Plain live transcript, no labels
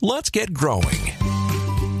Let's get growing.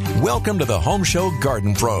 Welcome to the HomeShow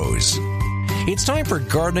Garden Pros. It's time for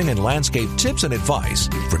gardening and landscape tips and advice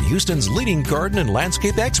from Houston's leading garden and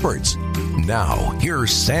landscape experts. Now,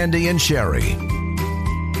 here's Sandy and Sherry.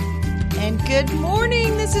 And good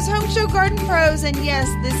morning. This is HomeShow Garden Pros. And yes,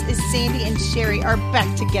 this is Sandy and Sherry are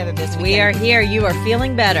back together this weekend. We are here. You are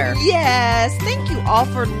feeling better. Yes. Thank you all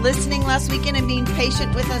for listening last weekend and being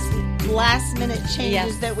patient with us last minute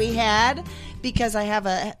changes that we had, because I have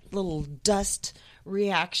a little dust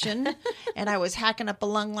reaction and I was hacking up a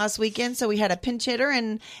lung last weekend, so we had a pinch hitter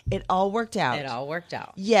and it all worked out. It all worked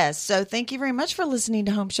out. Yes, so thank you very much for listening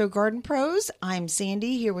to HomeShow Garden Pros. I'm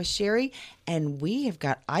Sandy here with Sherry, and we have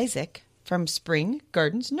got Isaac from Spring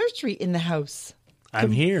Gardens Nursery in the house.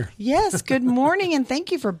 I'm here. Yes, good morning, and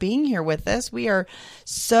thank you for being here with us. We are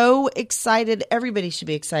so excited. Everybody should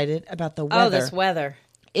be excited about the weather. Oh, this weather.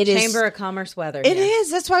 It is Chamber of Commerce weather. It is.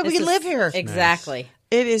 That's why we live here. Exactly. Nice.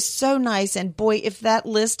 It is so nice. And boy, if that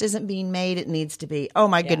list isn't being made, it needs to be. Oh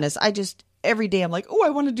my goodness. Every day I'm like, oh,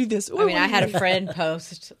 I want to do this. Oh, I had a friend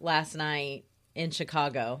post last night in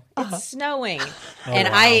Chicago. It's snowing. And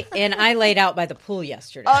wow. I laid out by the pool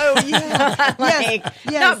yesterday. Oh yeah. Yes.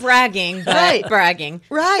 Not bragging, but bragging.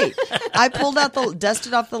 Right. I pulled out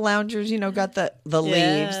dusted off the loungers, got the leaves.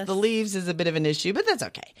 Yes. The leaves is a bit of an issue, but that's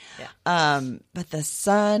okay. Yeah. But the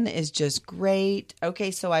sun is just great.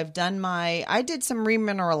 Okay, so I did some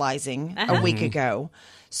remineralizing a week ago.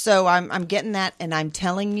 So I'm getting that, and I'm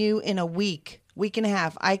telling you, in a week and a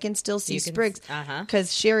half, I can still see sprigs.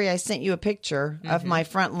 Because Sherry, I sent you a picture of my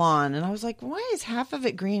front lawn, and I was like, why is half of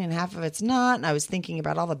it green and half of it's not? And I was thinking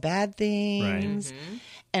about all the bad things. Right.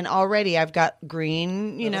 And already I've got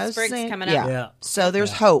green, sprigs coming up. Yeah. So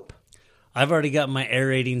there's hope. I've already got my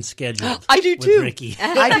aerating scheduled. I do with too. Ricky.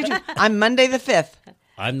 I do too. I'm Monday the 5th.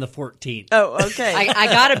 I'm the 14th. Oh, okay. I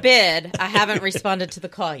got a bid. I haven't responded to the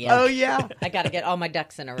call yet. Oh, yeah. I got to get all my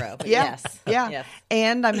ducks in a row. But Yeah. Yes. Yeah. Yes.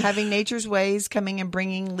 And I'm having Nature's Ways coming and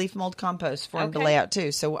bringing leaf mold compost for him to lay out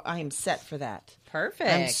too. So I am set for that.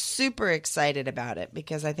 Perfect. I'm super excited about it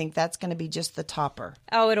because I think that's going to be just the topper.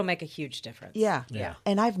 Oh, it'll make a huge difference. Yeah. Yeah.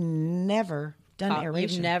 And I've never done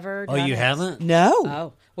aeration. You've never Oh, done you it? haven't? No.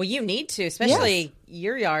 Oh. Well, you need to, especially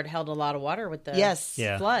your yard held a lot of water with the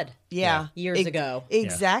flood years ago.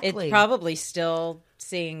 Exactly. It's probably still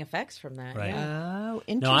seeing effects from that. Right. Yeah. Oh,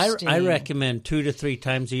 interesting. No, I recommend 2 to 3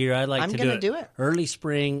 times a year. I like I'm to gonna do do it. early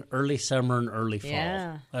spring, early summer, and early fall.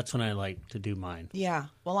 Yeah. That's when I like to do mine. Yeah.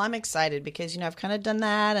 Well, I'm excited because, I've kind of done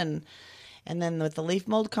that and then with the leaf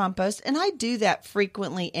mold compost, and I do that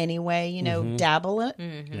frequently anyway, dabble in it.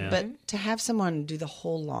 Mm-hmm. Yeah. But to have someone do the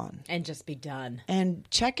whole lawn And just be done. and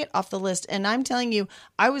check it off the list. And I'm telling you,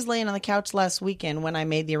 I was laying on the couch last weekend when I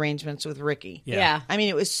made the arrangements with Ricky. Yeah. I mean,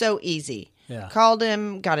 it was so easy. Yeah. Called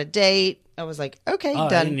him, got a date. I was like, okay, Oh,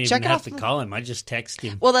 done. I didn't even check it have off. to call him. I just text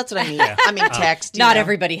him. Well, that's what I mean. I mean, text. Not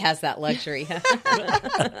everybody has that luxury.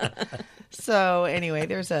 So anyway,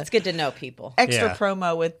 there's It's good to know people. extra Yeah.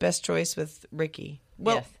 promo with Best Choice with Ricky.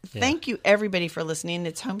 Well, Yes. thank you everybody for listening.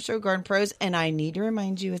 It's HomeShow Garden Pros, and I need to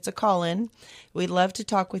remind you it's a call-in. We'd love to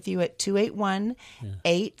talk with you at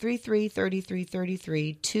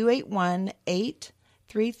 281-833-3333,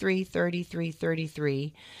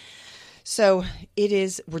 281-833-3333. So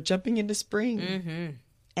we're jumping into spring. Mm-hmm.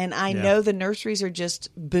 And I know the nurseries are just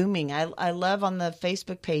booming. I love on the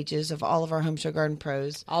Facebook pages of all of our HomeShow Garden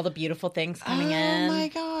Pros. All the beautiful things coming in. Oh my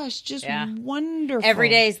gosh, just wonderful. Every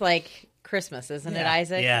day is like Christmas, isn't it,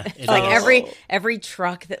 Isaac? Yeah, It's it like is. every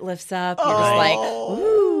truck that lifts up, you're just like,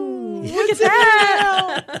 ooh, look at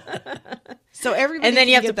that. So everybody, and then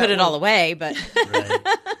you have to can get put that it all one. away, but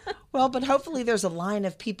Well, but hopefully there's a line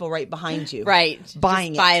of people right behind you. right,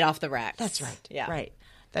 Buying just buy it off the racks. That's right. Yeah, Right.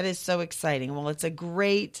 That is so exciting. Well, it's a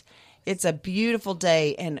beautiful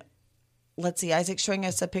day. And let's see, Isaac's showing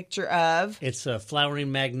us a picture of. It's a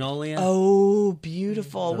flowering magnolia. Oh,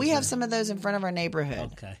 beautiful. We have some of those in front of our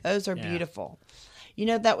neighborhood. Okay. Those are beautiful.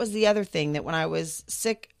 That was the other thing, that when I was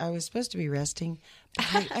sick, I was supposed to be resting.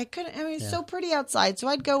 But I couldn't. I mean, it's so pretty outside. So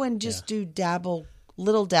I'd go and just do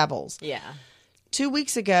little dabbles. Yeah. 2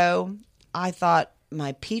 weeks ago, I thought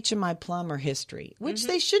my peach and my plum are history, which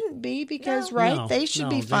they shouldn't be because, they should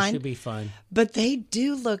be fine. They should be fine. But they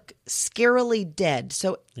do look scarily dead.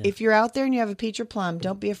 So if you're out there and you have a peach or plum,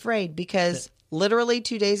 don't be afraid, because literally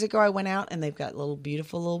 2 days ago I went out and they've got little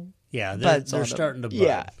beautiful little buds they're on them. starting to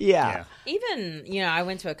bud. Yeah. Even, I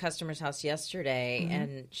went to a customer's house yesterday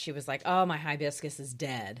and she was like, oh, my hibiscus is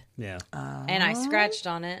dead. Yeah. And I scratched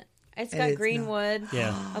on it. It's got green wood.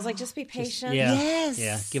 Yeah. I was like, just be patient. Yes.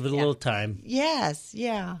 Yeah. Give it a little time. Yes.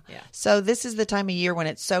 Yeah. So this is the time of year when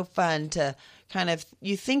it's so fun to kind of,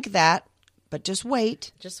 you think that, But just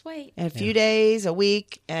wait. Just wait. In a few days, a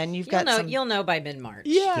week, and you'll know by mid-March.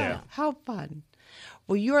 Yeah. How fun.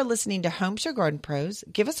 Well, you are listening to HomeShow Garden Pros.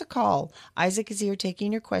 Give us a call. Isaac is here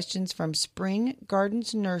taking your questions from Spring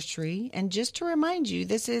Gardens Nursery. And just to remind you,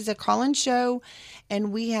 this is a call-in show,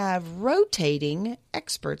 and we have rotating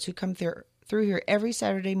experts who come through here every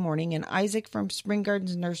Saturday morning. And Isaac from Spring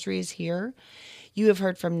Gardens Nursery is here. You have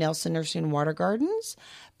heard from Nelson Nursery and Water Gardens,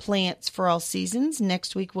 Plants for All Seasons.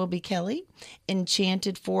 Next week will be Kelly.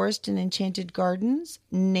 Enchanted Forest and Enchanted Gardens,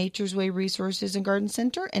 Nature's Way Resources and Garden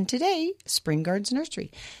Center, and today, Spring Gardens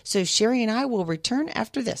Nursery. So Sherry and I will return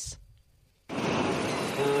after this.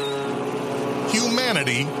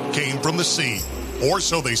 Humanity came from the sea, or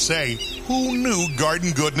so they say. Who knew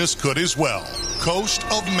garden goodness could as well? Coast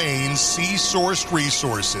of Maine's sea-sourced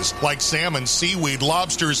resources like salmon, seaweed,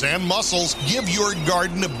 lobsters, and mussels give your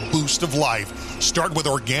garden a boost of life. Start with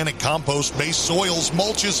organic compost-based soils,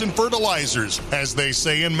 mulches, and fertilizers. As they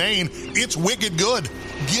say in Maine, it's wicked good.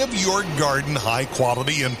 Give your garden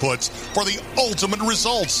high-quality inputs for the ultimate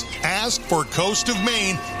results. Ask for Coast of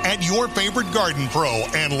Maine at your favorite garden pro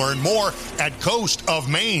and learn more at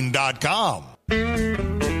coastofmaine.com.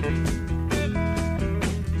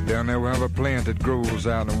 Down there we have a plant that grows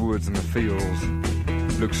out in the woods and the fields.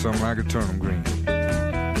 Looks something like a turnip green.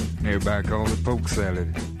 Everybody calls it poke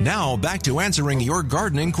salad. Now back to answering your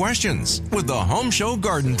gardening questions with the Home Show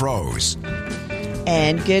Garden Pros.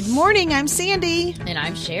 And good morning, I'm Sandy. And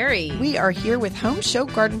I'm Sherry. We are here with Home Show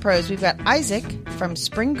Garden Pros. We've got Isaac from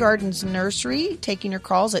Spring Gardens Nursery taking your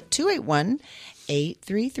calls at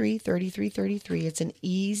 281-833-3333. It's an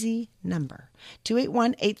easy number.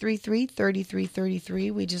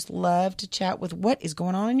 281-833-3333. We just love to chat with what is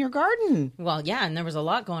going on in your garden. Well, yeah, and there was a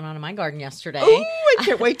lot going on in my garden yesterday. Oh, I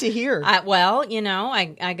can't wait to hear. I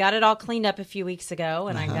got it all cleaned up a few weeks ago,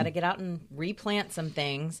 and I got to get out and replant some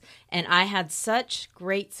things. And I had such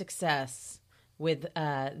great success with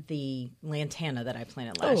the lantana that I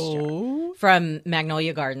planted last year from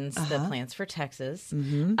Magnolia Gardens, the Plants for Texas.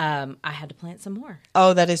 I had to plant some more.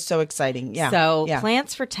 Oh, that is so exciting. Yeah. So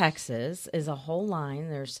Plants for Texas is a whole line.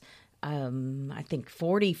 There's, I think,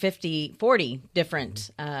 40 different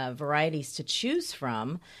varieties to choose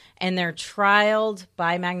from. And they're trialed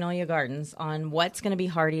by Magnolia Gardens on what's going to be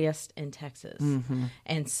hardiest in Texas.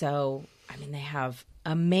 And so, they have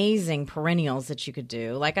amazing perennials that you could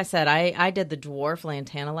do. Like I said, I did the dwarf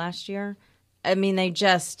lantana last year. They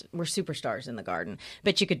just were superstars in the garden.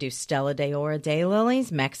 But you could do Stella Deora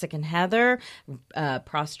daylilies, Mexican heather,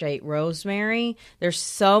 prostrate rosemary. There's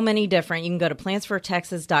so many different. You can go to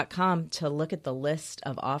plantsfortexas.com to look at the list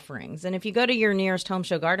of offerings. And if you go to your nearest Home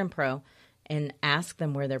Show Garden Pro and ask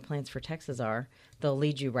them where their Plants for Texas are, they'll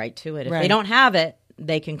lead you right to it. If they don't have it,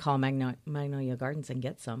 they can call Magnolia Gardens and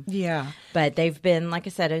get some. Yeah. But they've been, like I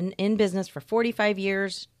said, in business for 45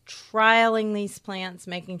 years, trialing these plants,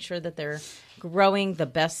 making sure that they're growing the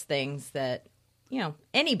best things that,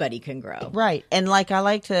 anybody can grow. Right. And I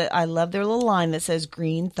love their little line that says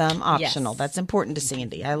green thumb optional. Yes. That's important to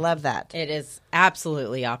Sandy. I love that. It is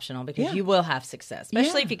absolutely optional because you will have success,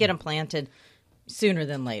 especially if you get them planted sooner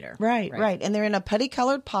than later. Right. And they're in a putty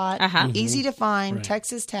colored pot, easy to find,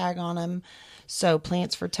 Texas tag on them. So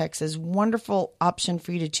Plants for Texas, wonderful option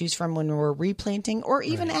for you to choose from when we're replanting or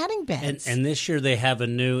even adding beds. And this year they have a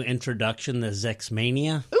new introduction, the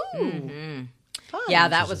Zexmania. Ooh. Mm-hmm. Yeah,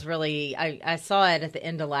 that was really, I saw it at the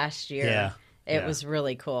end of last year. Yeah. It was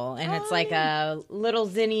really cool. And it's like a little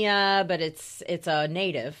zinnia, but it's a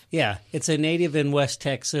native. Yeah, it's a native in West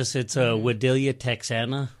Texas. It's a Wedelia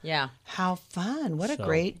texana. Yeah. How fun. What a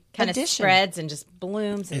great kind addition. Of spreads and just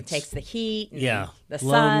blooms and it takes the heat and the sun.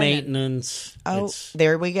 Low maintenance.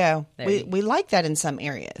 There we go. We like that in some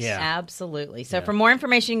areas. Yeah. Absolutely. So for more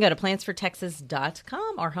information, you can go to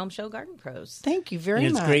plantsfortexas.com or Home Show Garden Pros. Thank you very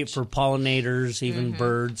much. It's great for pollinators, even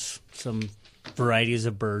birds, some varieties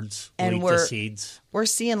of birds, and seeds. We're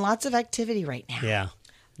seeing lots of activity right now. Yeah.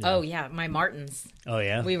 Oh, yeah. My martins. Oh,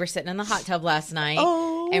 yeah. We were sitting in the hot tub last night,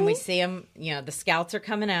 and we see them. The scouts are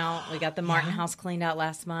coming out. We got the Martin house cleaned out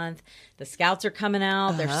last month. The scouts are coming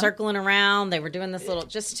out. They're circling around. They were doing this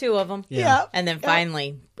just two of them. Yeah. And then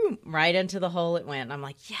finally, boom, right into the hole it went. I'm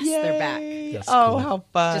like, yes, they're back. That's cool. How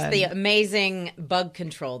fun. Just the amazing bug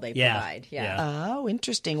control they provide. Yeah. Oh,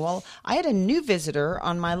 interesting. Well, I had a new visitor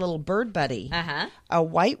on my little bird buddy, a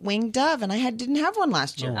white-winged dove, and I didn't have one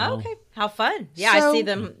last year. Oh, okay. How fun. Yeah, I see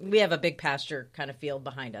them. We have a big pasture kind of field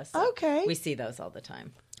behind us. So we see those all the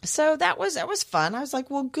time. So that was fun. I was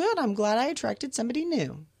like, well, good. I'm glad I attracted somebody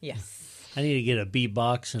new. Yes. I need to get a bee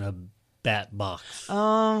box and a bat box.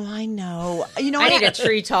 Oh, I know. I need a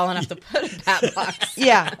tree tall enough to put a bat box.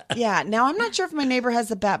 Yeah. Now, I'm not sure if my neighbor has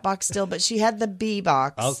the bat box still, but she had the bee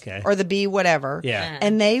box. Okay. Or the bee whatever. Yeah.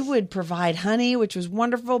 And they would provide honey, which was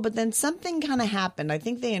wonderful, but then something kind of happened. I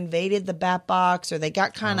think they invaded the bat box, or they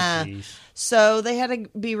got kind of... so they had to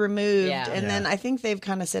be removed. Yeah. And then I think they've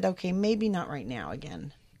kind of said, okay, maybe not right now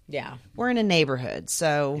again. Yeah. We're in a neighborhood,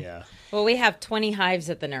 so... Yeah. Well, we have 20 hives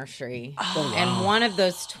at the nursery, and one of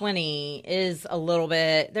those 20 is a little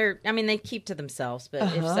bit. They keep to themselves, but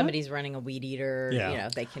if somebody's running a weed eater,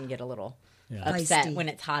 they can get a little upset Feisty. when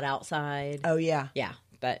it's hot outside. Oh, yeah. Yeah,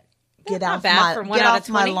 but Get not off bad my, for one get out off of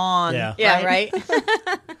my 20. lawn. Yeah. Yeah, right.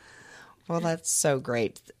 Well, that's so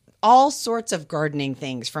great. All sorts of gardening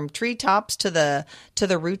things, from treetops to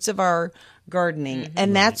the roots of our gardening.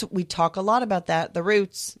 And that's, we talk a lot about that, the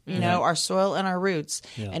roots, our soil and our roots.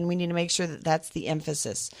 Yeah. And we need to make sure that that's the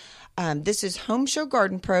emphasis. This is Home Show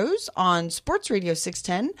Garden Pros on Sports Radio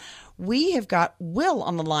 610. We have got Will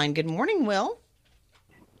on the line. Good morning, Will.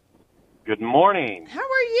 Good morning. How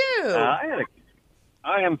are you?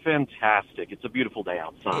 I am fantastic. It's a beautiful day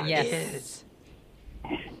outside. Yes.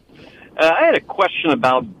 I had a question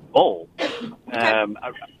about bulbs.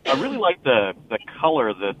 I really like the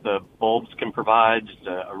color that the bulbs can provide, just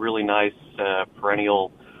a really nice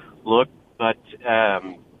perennial look. But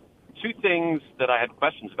two things that I had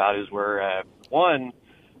questions about were one,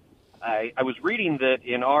 I was reading that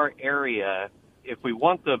in our area, if we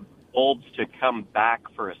want the bulbs to come back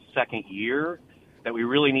for a second year, that we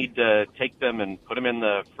really need to take them and put them in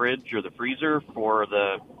the fridge or the freezer for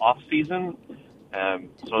the off season.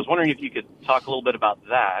 So I was wondering if you could talk a little bit about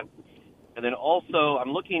that. And then also,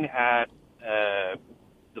 I'm looking at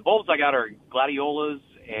the bulbs I got are gladiolas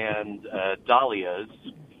and dahlias,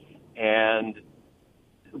 and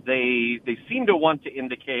they seem to want to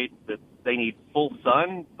indicate that they need full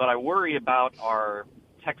sun, but I worry about our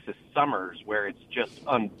Texas summers where it's just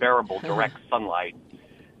unbearable direct sunlight.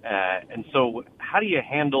 And so how do you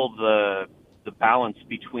handle the balance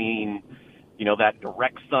between that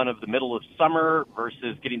direct sun of the middle of summer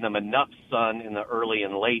versus getting them enough sun in the early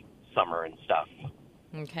and late summer and stuff?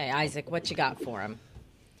 Okay, Isaac, what you got for him?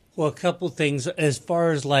 Well, a couple things as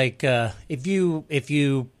far as if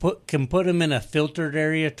you can put them in a filtered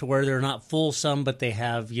area to where they're not full sun, but they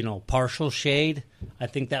have partial shade. I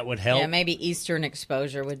think that would help. Yeah, maybe eastern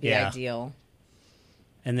exposure would be ideal.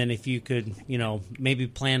 And then if you could, maybe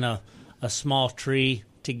plant a small tree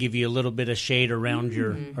to give you a little bit of shade around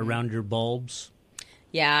your bulbs.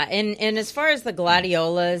 Yeah, and as far as the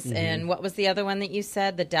gladiolas and what was the other one that you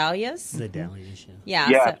said, the dahlias? The dahlias,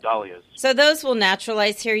 Yeah, dahlias. So those will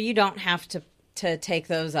naturalize here. You don't have to take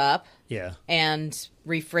those up. Yeah. And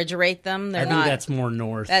refrigerate them. I think that's more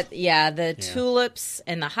north. The tulips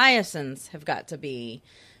and the hyacinths have got to be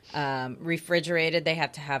refrigerated. They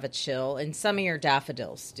have to have a chill, and some of your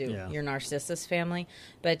daffodils do, your narcissus family,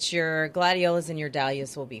 but your gladiolas and your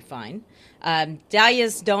dahlias will be fine.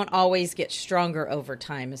 Dahlias don't always get stronger over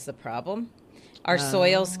time is the problem. Our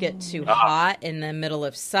soils get too hot in the middle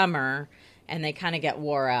of summer, and they kind of get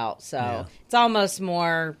wore out, so it's almost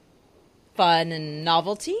more fun and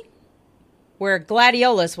novelty, where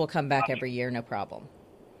gladiolas will come back every year, no problem.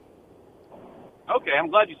 Okay, I'm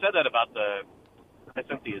glad you said that about the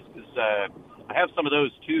hyacinths, because I have some of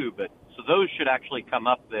those too, but so those should actually come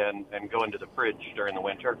up then and go into the fridge during the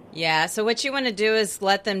winter. Yeah, so what you want to do is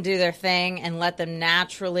let them do their thing and let them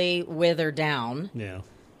naturally wither down. Yeah.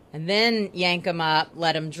 And then yank them up,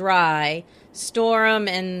 let them dry, store them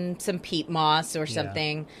in some peat moss or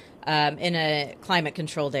something in a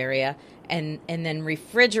climate-controlled area, and then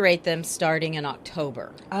refrigerate them starting in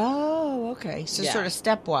October. Oh, okay. So sort of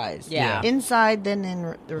stepwise. Yeah. Inside, then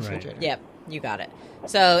in the refrigerator. Yep, you got it.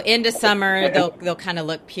 So into summer, they'll kind of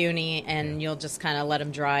look puny, and you'll just kind of let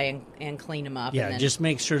them dry and clean them up. Yeah, and then just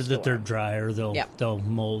make sure that they're dry, or they'll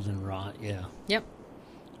mold and rot. Yeah. Yep.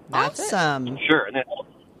 That's awesome. Sure. And then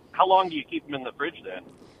how long do you keep them in the fridge then?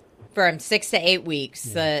 For 6 to 8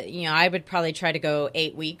 weeks. I would probably try to go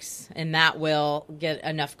 8 weeks, and that will get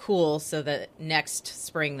enough cool so that next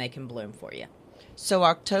spring they can bloom for you. So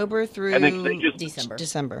October through and then they just,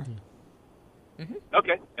 December. Mm-hmm.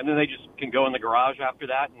 Okay, and then they just can go in the garage after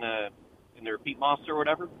that in their peat moss or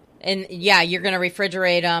whatever? And, you're going to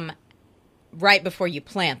refrigerate them right before you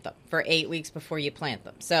plant them, for 8 weeks before you plant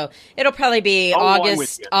them. So it'll probably be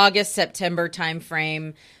August, September time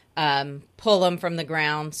frame. Pull them from the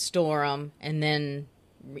ground, store them, and then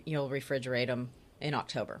you'll refrigerate them in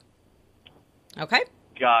October. Okay?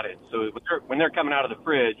 Got it. So when they're coming out of the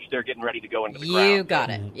fridge, they're getting ready to go into the ground. You got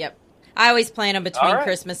it. Yep. I always plant them between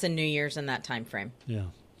Christmas and New Year's in that time frame. Yeah.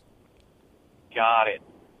 Got it.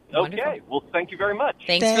 Okay. Well, thank you very much.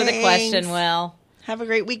 Thanks for the question, Will. Have a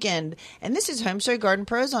great weekend. And this is HomeShow Garden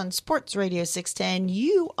Pros on Sports Radio 610.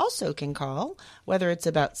 You also can call, whether it's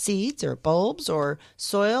about seeds or bulbs or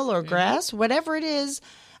soil or grass, whatever it is.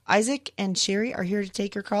 Isaac and Sherry are here to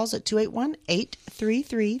take your calls at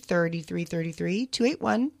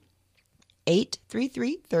 281-833-3333,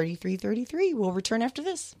 281-833-3333. We'll return after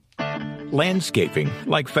this. Landscaping,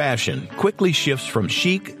 like fashion, quickly shifts from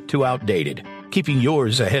chic to outdated. Keeping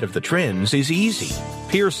yours ahead of the trends is easy.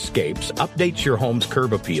 Piercescapes updates your home's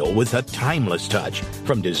curb appeal with a timeless touch,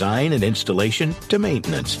 from design and installation to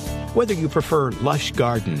maintenance. Whether you prefer lush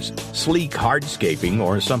gardens, sleek hardscaping,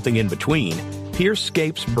 or something in between,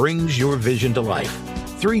 Piercescapes brings your vision to life.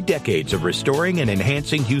 3 decades of restoring and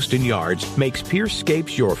enhancing Houston yards makes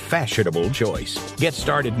Piercescapes your fashionable choice. Get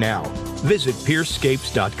started now. Visit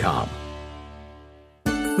Piercescapes.com.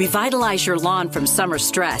 Revitalize your lawn from summer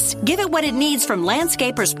stress. Give it what it needs from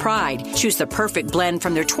Landscaper's Pride. Choose the perfect blend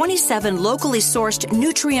from their 27 locally sourced,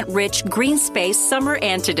 nutrient-rich green space summer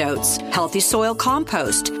antidotes. Healthy soil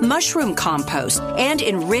compost, mushroom compost, and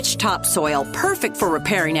enriched topsoil, perfect for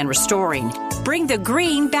repairing and restoring. Bring the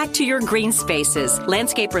green back to your green spaces.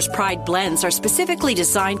 Landscaper's Pride blends are specifically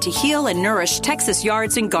designed to heal and nourish Texas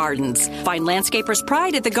yards and gardens. Find Landscaper's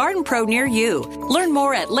Pride at the Garden Pro near you. Learn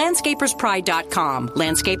more at landscaperspride.com.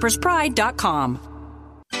 landscaperspride.com.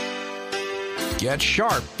 Get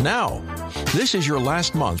sharp now. This is your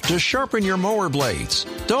last month to sharpen your mower blades.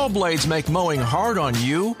 Dull blades make mowing hard on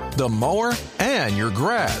you, the mower, and your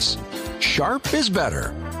grass. Sharp is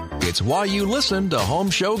better. It's why you listen to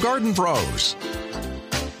HomeShow Garden Pros.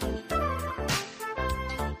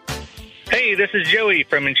 Hey, this is Joey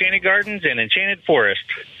from Enchanted Gardens and Enchanted Forest.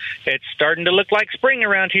 It's starting to look like spring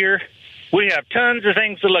around here. We have tons of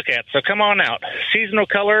things to look at, so come on out. Seasonal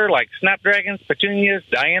color like snapdragons, petunias,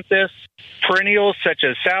 dianthus, perennials such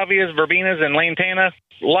as salvias, verbenas, and lantana.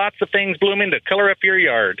 Lots of things blooming to color up your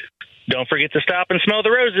yard. Don't forget to stop and smell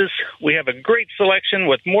the roses. We have a great selection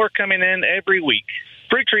with more coming in every week.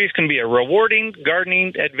 Fruit trees can be a rewarding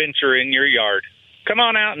gardening adventure in your yard. Come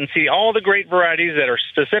on out and see all the great varieties that are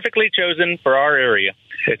specifically chosen for our area.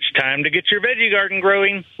 It's time to get your veggie garden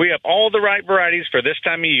growing. We have all the right varieties for this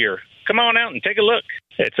time of year. Come on out and take a look.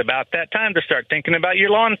 It's about that time to start thinking about your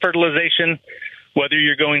lawn fertilization. Whether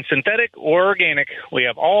you're going synthetic or organic, we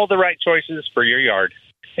have all the right choices for your yard.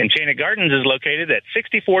 Enchanted Gardens is located at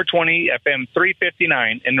 6420 FM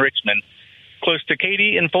 359 in Richmond, close to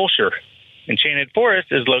Katy and Fulshire. Enchanted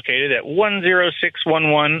Forest is located at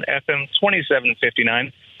 10611 FM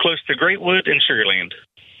 2759, close to Greatwood and Sugarland.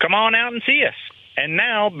 Come on out and see us. And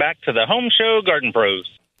now, back to the HomeShow Garden Pros.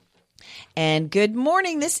 And good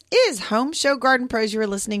morning. This is HomeShow Garden Pros you're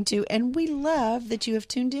listening to, and we love that you have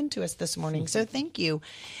tuned in to us this morning. So thank you.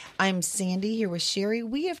 I'm Sandy here with Sherry.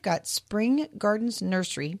 We have got Spring Gardens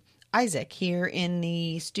Nursery, Isaac, here in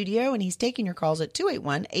the studio, and he's taking your calls at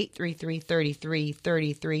 281-833-3333,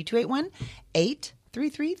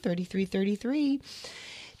 281-833-3333.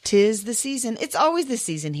 'Tis the season. It's always the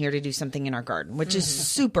season here to do something in our garden, which is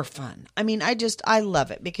super fun. I mean, I love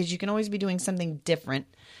it because you can always be doing something different.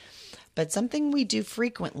 But something we do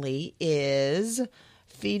frequently is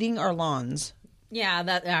feeding our lawns. Yeah,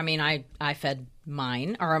 I fed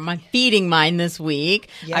mine, or I'm feeding mine this week.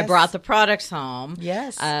 Yes. I brought the products home.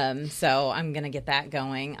 Yes. So I'm going to get that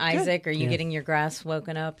going. Isaac, are you getting your grass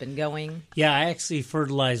woken up and going? Yeah, I actually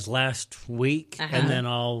fertilized last week, and then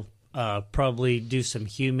I'll probably do some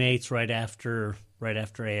humates right after I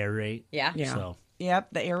aerate. Yeah. So. Yep,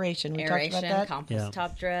 the aeration. We talked about that. Compost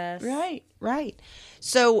top dress. Right.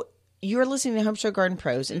 So you're listening to HomeShow Garden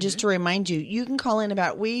Pros, and just to remind you, you can call in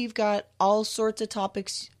about, we've got all sorts of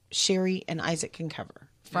topics Sherry and Isaac can cover,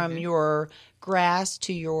 from your grass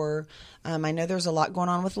to your, I know there's a lot going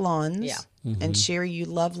on with lawns. Yeah. And Sherry, you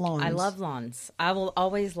love lawns. I love lawns. I will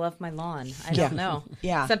always love my lawn. I don't know.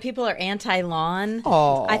 Yeah. Some people are anti-lawn.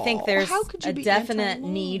 Oh, I think there's how could you a be definite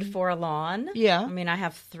anti-lawn? need for a lawn. Yeah. I mean, I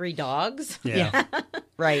have 3 dogs. Yeah.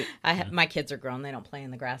 Right. My kids are grown. They don't play in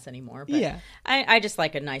the grass anymore. But Yeah. I just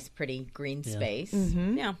like a nice, pretty green space.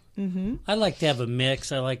 Yeah. I like to have a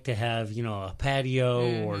mix. I like to have, a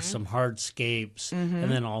patio or some hardscapes,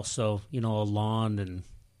 and then also, a lawn. And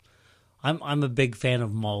I'm a big fan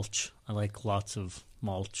of mulch. I like lots of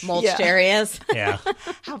mulch. Mulched areas. Yeah.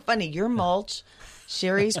 How funny. You're mulch,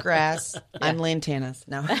 Sherry's grass, I'm lantanas.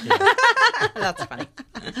 No. That's funny.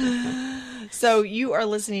 So you are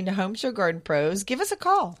listening to HomeShow Garden Pros. Give us a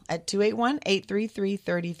call at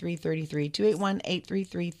 281-833-3333,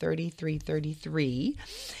 281-833-3333.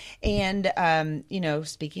 And,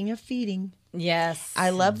 speaking of feeding. Yes. I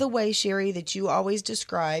love the way, Sherry, that you always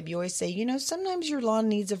describe. You always say, sometimes your lawn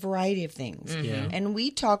needs a variety of things. Yeah. And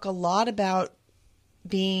we talk a lot about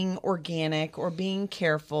being organic or being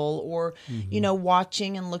careful or,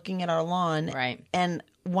 watching and looking at our lawn. Right. And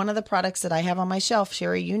one of the products that I have on my shelf,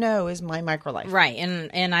 Sherry, is my MicroLife. Right.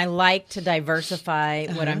 And I like to diversify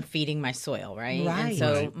what I'm feeding my soil, right? Right. And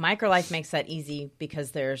so MicroLife makes that easy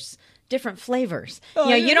because there's different flavors.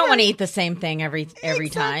 You don't want to eat the same thing every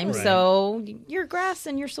time. Right. So your grass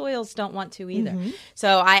and your soils don't want to either.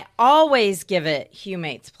 So I always give it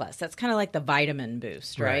Humates Plus. That's kind of like the vitamin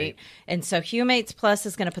boost, right? And so Humates Plus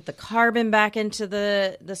is going to put the carbon back into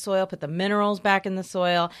the soil, put the minerals back in the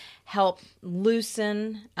soil, help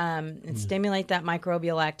loosen and stimulate that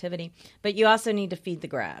microbial activity. But you also need to feed the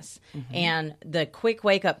grass. And the quick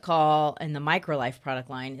wake-up call in the MicroLife product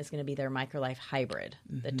line is going to be their MicroLife Hybrid,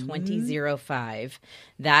 the 2005.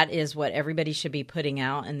 That is what everybody should be putting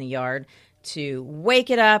out in the yard to wake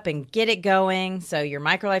it up and get it going. So your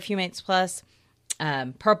MicroLife Humates Plus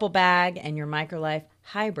purple bag and your MicroLife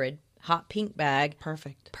Hybrid hot pink bag.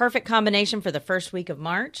 Perfect combination for the first week of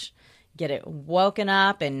March. Get it woken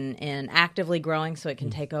up and actively growing so it can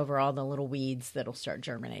take over all the little weeds that'll start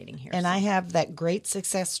germinating here. And I have that great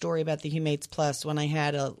success story about the Humates Plus when I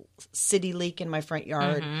had a city leak in my front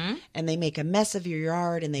yard and they make a mess of your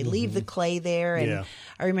yard and they leave the clay there. And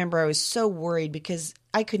I remember I was so worried because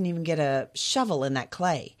I couldn't even get a shovel in that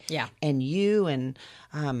clay. Yeah. And you and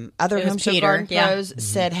other HomeShow Garden Pros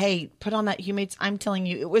said, hey, put on that Humates. I'm telling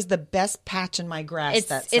you, it was the best patch in my grass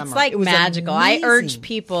that summer. It's like magical. Amazing. I urge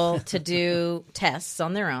people to do tests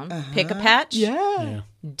on their own. Pick a patch. Yeah.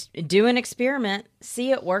 Do an experiment,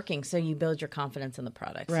 see it working, so you build your confidence in the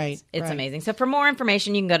products. Right. It's amazing. So for more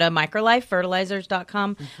information, you can go to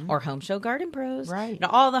microlifefertilizers.com or HomeShow Garden Pros. Right. Now,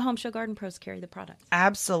 all the HomeShow Garden Pros carry the products.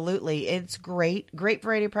 Absolutely. It's great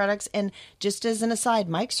variety of products. And just as an aside,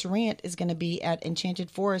 Mike Sarant is going to be at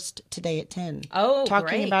Enchanted Forest today at 10. Oh, talking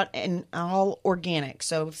great. about all organic.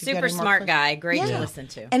 So if you've got Super any more smart questions- guy. Great to listen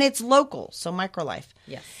to. And it's local, so MicroLife.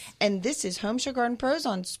 Yes. And this is HomeShow Garden Pros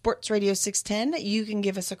on Sports Radio 610. You can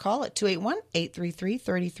give us a call at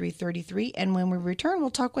 281-833-3333. And when we return, we'll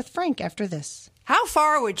talk with Frank after this. How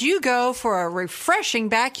far would you go for a refreshing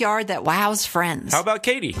backyard that wows friends? How about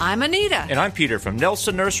Katie? I'm Anita. And I'm Peter from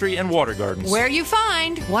Nelson Nursery and Water Gardens. Where you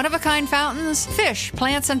find one-of-a-kind fountains, fish,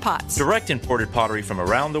 plants, and pots. Direct imported pottery from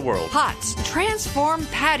around the world. Pots transform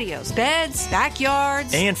patios, beds,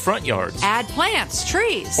 backyards, And front yards. Add plants,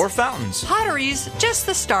 trees, Or fountains. Pottery's just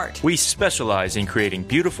the start. We specialize in creating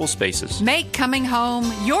beautiful spaces. Make coming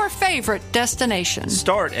home your favorite destination.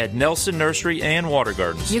 Start at Nelson Nursery and Water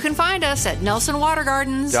Gardens. You can find us at NelsonWaterGardens.com.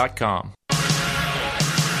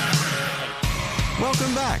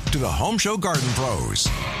 Welcome back to the Home Show Garden Pros.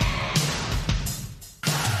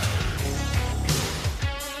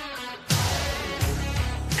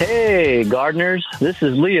 Hey, gardeners. This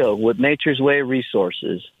is Leo with Nature's Way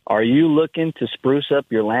Resources. Are you looking to spruce up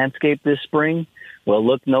your landscape this spring? Well,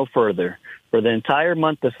 look no further. For the entire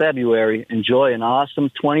month of February, enjoy an awesome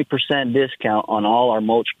 20% discount on all our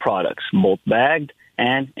mulch products, both bagged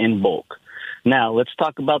and in bulk. Now, let's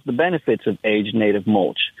talk about the benefits of aged native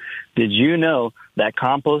mulch. Did you know that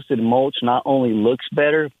composted mulch not only looks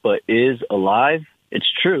better, but is alive?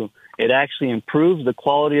 It's true. It actually improves the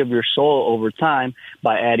quality of your soil over time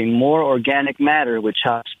by adding more organic matter, which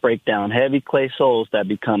helps break down heavy clay soils that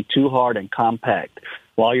become too hard and compact.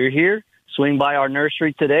 While you're here, swing by our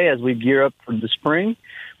nursery today as we gear up for the spring.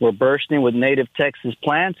 We're bursting with native Texas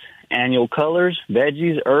plants, annual colors,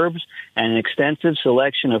 veggies, herbs, and an extensive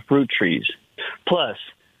selection of fruit trees. Plus,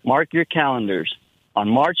 mark your calendars. On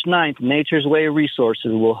March 9th, Nature's Way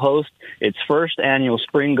Resources will host its first annual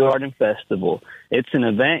Spring Garden Festival. It's an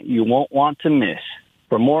event you won't want to miss.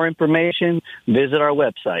 For more information, visit our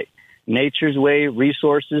website,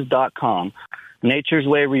 natureswayresources.com. Nature's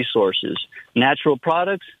Way Resources, natural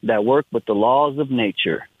products that work with the laws of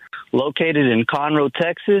nature. Located in Conroe,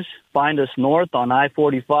 Texas, find us north on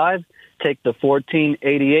I-45, take the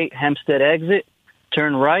 1488 Hempstead exit,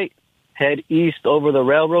 turn right, head east over the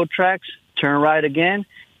railroad tracks, turn right again,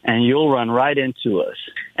 and you'll run right into us.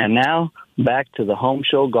 And now, back to the Home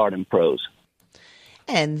Show Garden Pros.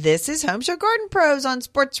 And this is Home Show Garden Pros on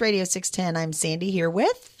Sports Radio 610. I'm Sandy here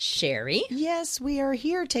with Sherry. Yes, we are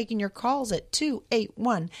here taking your calls at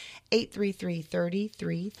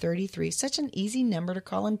 281-833-3333. Such an easy number to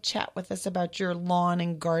call and chat with us about your lawn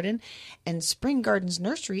and garden. And Spring Gardens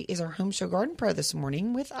Nursery is our Home Show Garden Pro this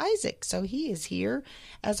morning with Isaac. So he is here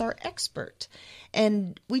as our expert.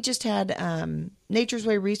 And we just had Nature's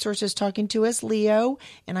Way Resources talking to us, Leo.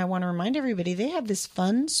 And I want to remind everybody they have this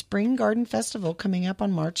fun Spring Garden Festival coming up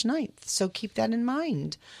on March 9th. So keep that in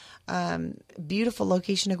mind. Beautiful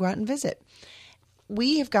location to go out and visit.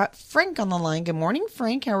 We have got Frank on the line. Good morning,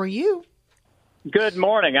 Frank. How are you? Good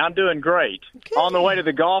morning. I'm doing great. Good. On the way to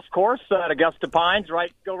the golf course at Augusta Pines,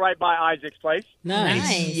 go right by Isaac's place.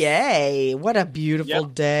 Nice. Yay. What a beautiful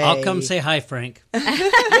day. I'll come say hi, Frank.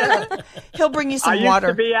 He'll bring you some I water.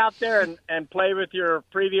 used to be out there and play with your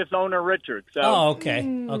previous owner, Richard. So. Oh, okay.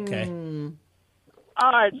 Okay.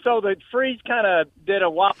 All right, so the freeze kind of did a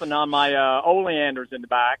whopping on my oleanders in the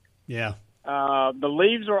back. Yeah. The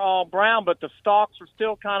leaves are all brown, but the stalks are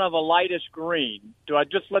still kind of a lightish green. Do I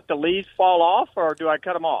just let the leaves fall off, or do I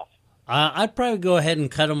cut them off? I'd probably go ahead and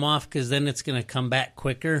cut them off because then it's going to come back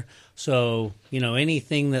quicker. So,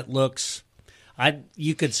 anything that looks,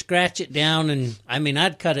 you could scratch it down, and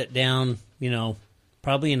I'd cut it down,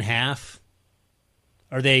 probably in half.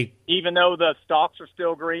 Are they? Even though the stalks are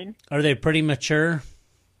still green? Are they pretty mature?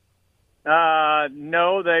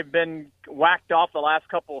 No, they've been whacked off the last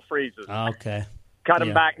couple of freezes. Okay. Cut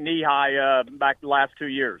them back knee-high back the last 2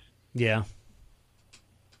 years. Yeah.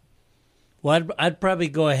 Well, I'd probably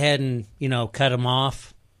go ahead and, cut them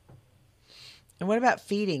off. And what about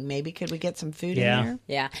feeding? Maybe could we get some food in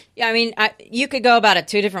there? Yeah. You could go about it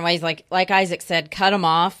two different ways. Like Isaac said, cut them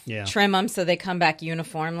off, trim them so they come back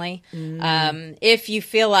uniformly. If you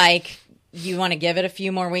feel like you want to give it a few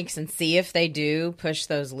more weeks and see if they do push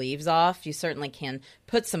those leaves off, you certainly can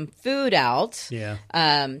put some food out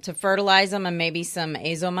to fertilize them and maybe some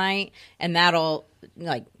azomite, and that'll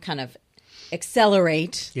kind of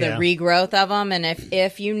accelerate the regrowth of them. And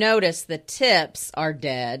if you notice the tips are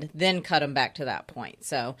dead, then cut them back to that point.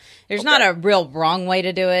 So there's not a real wrong way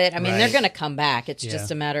to do it. They're going to come back. It's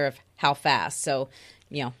just a matter of how fast. So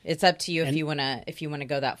it's up to you if you want to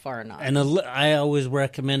go that far or not. And I always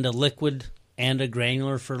recommend a liquid and a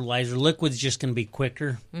granular fertilizer. Liquid's just going to be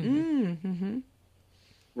quicker. Mm-hmm.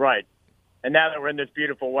 Right. And now that we're in this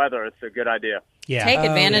beautiful weather, it's a good idea. Yeah. Take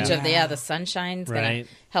advantage of the sunshine's going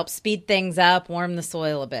to help speed things up, warm the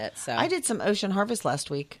soil a bit. So I did some ocean harvest last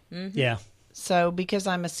week. Mm-hmm. Yeah. So because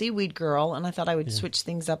I'm a seaweed girl, and I thought I would switch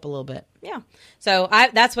things up a little bit. Yeah. So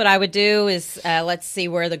that's what I would do is let's see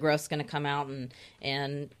where the growth's going to come out,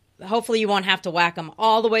 and hopefully you won't have to whack them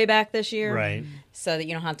all the way back this year. Right. So that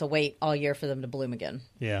you don't have to wait all year for them to bloom again.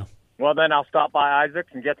 Yeah. Well, then I'll stop by Isaac's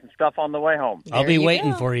and get some stuff on the way home. I'll be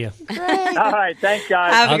waiting for you. Great. All right. Thanks,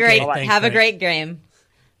 guys. Have a great game.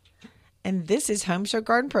 And this is HomeShow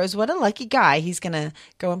Garden Pros. What a lucky guy. He's going to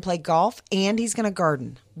go and play golf, and he's going to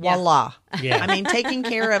garden. Voila. Yeah. Taking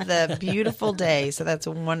care of the beautiful day. So that's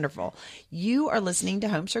wonderful. You are listening to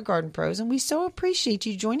HomeShow Garden Pros, and we so appreciate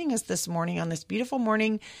you joining us this morning on this beautiful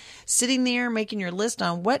morning, sitting there making your list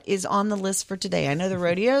on what is on the list for today. I know the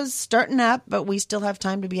rodeo's starting up, but we still have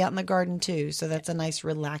time to be out in the garden too. So that's a nice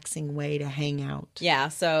relaxing way to hang out. Yeah.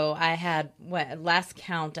 So I had, last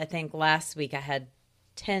count, I think last week I had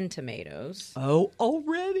 10 tomatoes. Oh,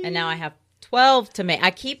 already? And now I have 12 tomatoes.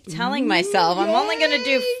 I keep telling myself I'm only going to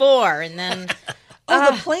do 4, and then...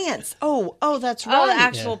 the plants. Oh, that's right. Oh, the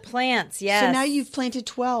actual plants, yes. So now you've planted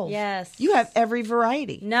 12. Yes. You have every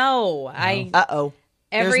variety. No. Uh-oh.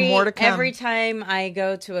 There's more to come. Every time I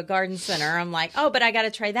go to a garden center, I'm like, oh, but I got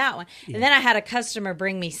to try that one. Yeah. And then I had a customer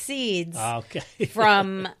bring me seeds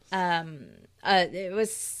from, it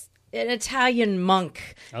was an Italian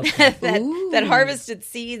monk that harvested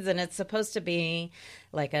seeds, and it's supposed to be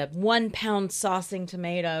like a 1 pound saucing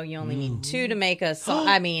tomato. You only need 2 to make a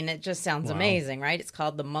it just sounds amazing, right? It's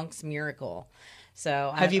called the Monk's Miracle.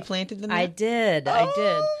 So have you planted them yet? I did.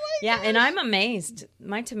 Yeah, and I'm amazed.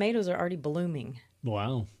 My tomatoes are already blooming.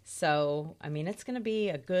 Wow. So, it's going to be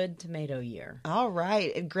a good tomato year. All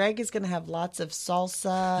right. And Greg is going to have lots of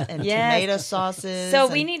salsa and tomato sauces. So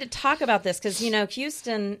we need to talk about this because,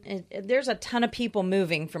 Houston, there's a ton of people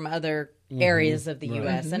moving from other areas of the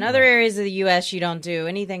U.S. And other areas of the U.S., you don't do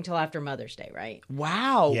anything till after Mother's Day, right?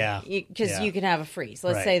 Wow. Yeah. Because you can have a freeze.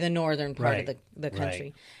 Let's say the northern part of the country.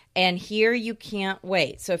 Right. And here you can't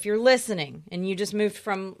wait. So if you're listening and you just moved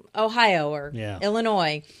from Ohio or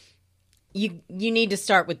Illinois, you need to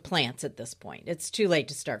start with plants at this point. It's too late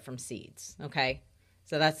to start from seeds, okay?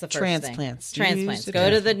 So that's the first thing. Transplants. Go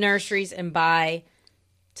to the nurseries and buy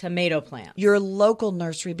tomato plants. Your local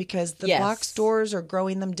nursery, because the box stores are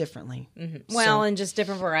growing them differently. Mm-hmm. Well, and just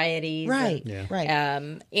different varieties. Right,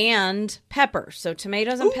 and peppers. So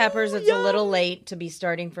tomatoes and peppers, it's a little late to be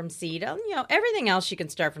starting from seed. Everything else you can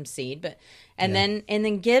start from seed. And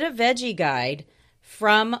then get a veggie guide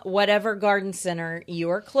from whatever garden center you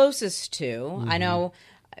are closest to. I know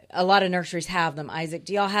a lot of nurseries have them. Isaac,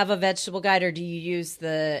 do y'all have a vegetable guide, or do you use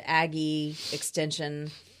the Aggie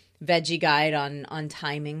Extension veggie guide on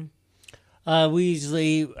timing? We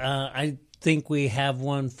usually, I think we have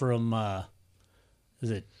one from,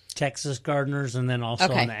 is it Texas Gardeners, and then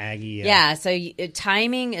also on the Aggie. Yeah, so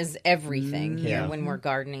timing is everything here when we're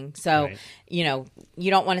gardening. So, you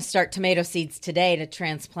don't want to start tomato seeds today to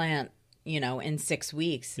transplant, in 6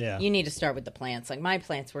 weeks. Yeah. You need to start with the plants. Like my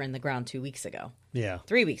plants were in the ground 2 weeks ago. Yeah.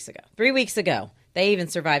 3 weeks ago. 3 weeks ago. They even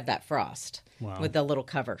survived that frost with the little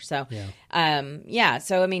cover. So,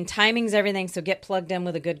 so, timing's everything. So get plugged in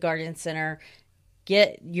with a good garden center.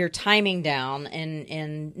 Get your timing down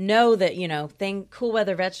and know that, cool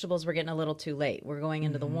weather vegetables, we're getting a little too late. We're going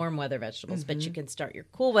into the warm weather vegetables, but you can start your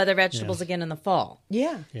cool weather vegetables again in the fall.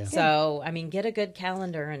 Yeah. So, get a good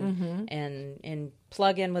calendar and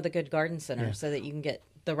plug in with a good garden center so that you can get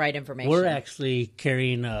the right information. We're actually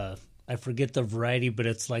carrying I forget the variety, but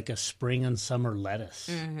it's like a spring and summer lettuce.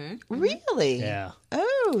 Really? Yeah.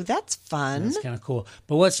 Oh, that's fun. That's kind of cool.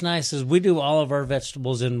 But what's nice is we do all of our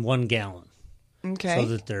vegetables in 1 gallon. Okay. So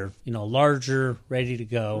that they're, larger, ready to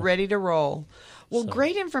go. Ready to roll. Well,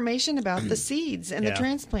 great information about the seeds and the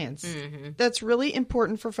transplants. That's really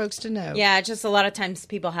important for folks to know. Yeah, just a lot of times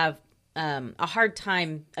people have a hard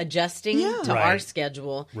time adjusting to our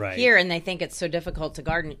schedule here, and they think it's so difficult to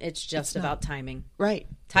garden. It's just about timing. Right.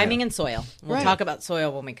 Timing and soil. We'll talk about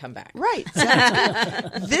soil when we come back. Right.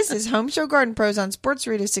 Sounds good. This is Home Show Garden Pros on Sports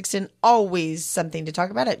Radio 610. Always something to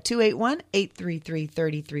talk about at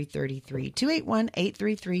 281-833-3333.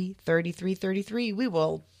 281-833-3333. We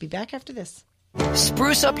will be back after this.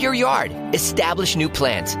 Spruce up your yard. Establish new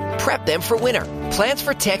plants. Prep them for winter. Plants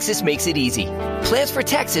for Texas makes it easy. Plants for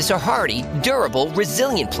Texas are hardy, durable,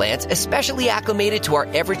 resilient plants especially acclimated to our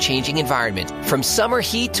ever-changing environment. From summer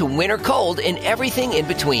heat to winter cold and everything in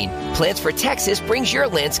between, Plants for Texas brings your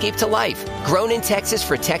landscape to life. Grown in Texas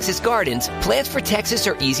for Texas gardens, Plants for Texas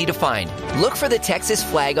are easy to find. Look for the Texas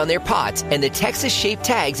flag on their pots and the Texas-shaped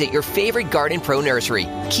tags at your favorite Garden Pro nursery.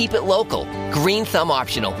 Keep it local. Green thumb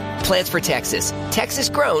optional. Plants for Texas. Texas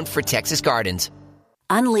grown for Texas gardens.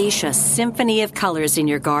 Unleash a symphony of colors in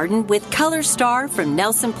your garden with Color Star from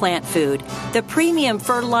Nelson Plant Food, the premium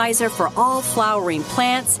fertilizer for all flowering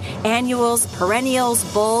plants, annuals, perennials,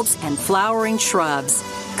 bulbs, and flowering shrubs.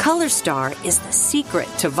 Color Star is the secret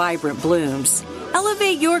to vibrant blooms.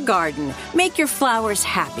 Elevate your garden, make your flowers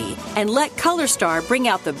happy, and let Color Star bring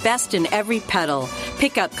out the best in every petal.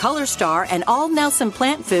 Pick up Color Star and all Nelson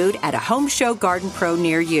Plant Food at a Home Show Garden Pro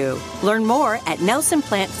near you. Learn more at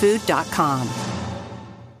nelsonplantfood.com.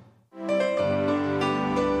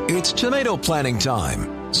 It's tomato planting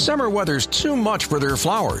time. Summer weather's too much for their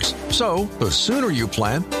flowers, so the sooner you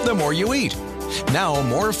plant, the more you eat. Now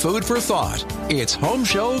more food for thought. It's Home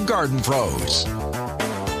Show Garden Pros.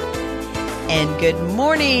 And good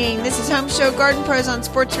morning. This is Home Show Garden Pros on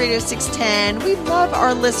Sports Radio 610. We love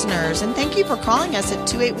our listeners, and thank you for calling us at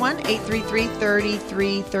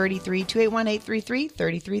 281-833-3333,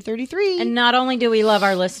 281-833-3333. And not only do we love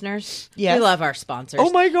our listeners, we love our sponsors. Oh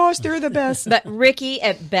my gosh, they're the best. But Ricky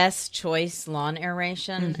at Best Choice Lawn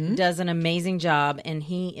Aeration does an amazing job, and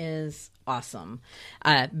he is awesome.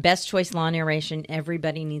 Best Choice Lawn Aeration.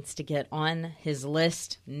 Everybody needs to get on his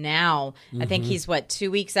list now. I think he's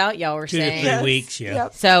 2 weeks out. Y'all were saying 2 to 3 weeks. Yeah.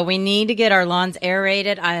 Yep. So we need to get our lawns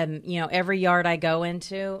aerated. Every yard I go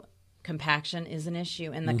into, compaction is an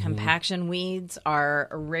issue, and the compaction weeds are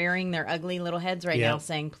rearing their ugly little heads right now,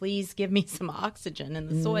 saying, "Please give me some oxygen in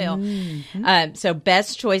the soil." So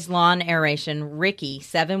Best Choice Lawn Aeration. Ricky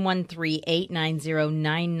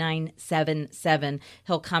 713-890-9977.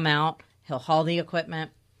 He'll come out. He'll haul the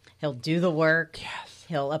equipment. He'll do the work. Yes.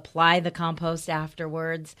 He'll apply the compost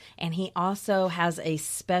afterwards. And he also has a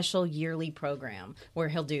special yearly program where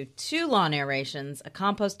he'll do 2 lawn aerations, a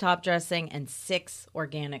compost top dressing, and 6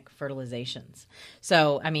 organic fertilizations.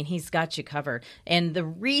 So, he's got you covered. And the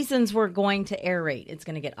reasons we're going to aerate, it's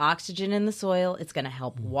going to get oxygen in the soil. It's going to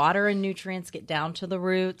help water and nutrients get down to the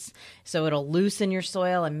roots. So it'll loosen your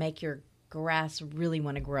soil and make your grass really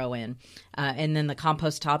want to grow in. And then the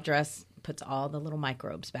compost top dress puts all the little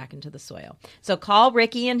microbes back into the soil. So call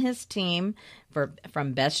Ricky and his team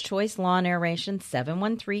from Best Choice Lawn Aeration,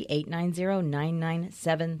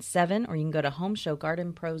 713-890-9977, or you can go to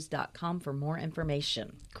homeshowgardenpros.com for more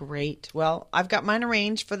information. Great. Well, I've got mine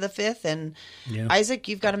arranged for the 5th, and Isaac,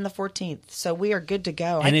 you've got him the 14th. So we are good to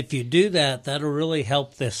go. And if you do that, that'll really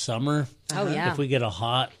help this summer. Oh, yeah. If we get a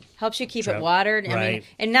hot... Helps you keep it watered.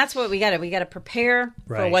 And that's what we got to. We got to prepare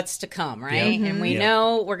for what's to come, right? And we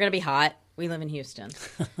know we're going to be hot. We live in Houston.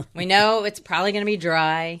 We know it's probably going to be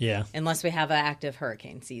dry unless we have an active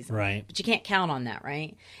hurricane season. Right. But you can't count on that,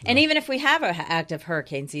 right? No. And even if we have an active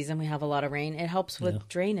hurricane season, we have a lot of rain, it helps with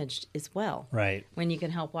drainage as well. Right. When you can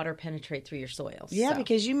help water penetrate through your soils. Yeah,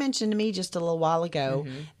 because you mentioned to me just a little while ago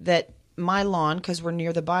that my lawn, because we're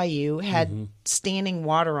near the bayou, had standing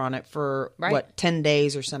water on it for 10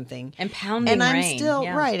 days or something, and pounding and I'm rain. still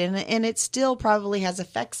and it still probably has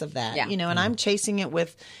effects of that, and I'm chasing it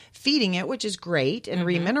with feeding it, which is great, and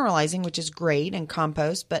remineralizing, which is great, and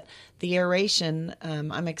compost. But the aeration,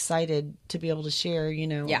 I'm excited to be able to share,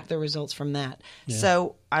 the results from that. Yeah.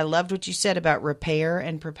 So I loved what you said about repair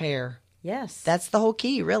and prepare. Yes, that's the whole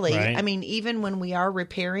key, really. Right. I mean, even when we are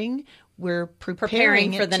repairing, we're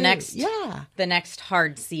preparing for the too. next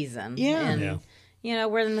hard season. Yeah. And,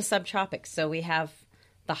 we're in the subtropics, so we have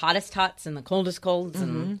the hottest hots and the coldest colds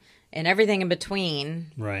and everything in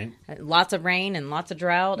between. Right. Lots of rain and lots of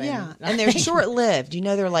drought. Yeah. And they're short-lived.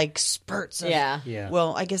 They're like spurts of... Yeah.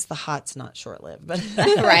 Well, I guess the hot's not short-lived, but...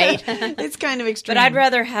 Right. It's kind of extreme. But I'd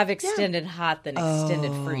rather have extended hot than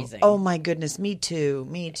extended freezing. Oh, my goodness. Me too.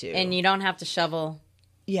 And you don't have to shovel...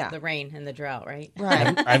 Yeah, the rain and the drought, right?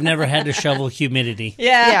 Right. I've never had to shovel humidity.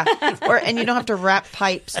 Yeah. And you don't have to wrap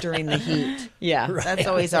pipes during the heat. Yeah. Right. That's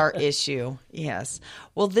always our issue. Yes.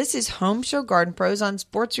 Well, this is Home Show Garden Pros on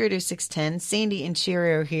Sports Radio 610. Sandy and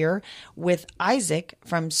Sherry are here with Isaac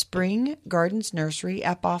from Spring Gardens Nursery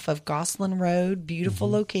up off of Gosselin Road. Beautiful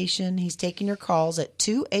location. He's taking your calls at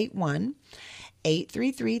 281-833-3333,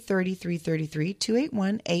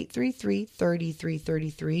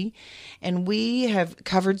 281-833-3333. And we have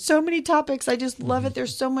covered so many topics. I just love it.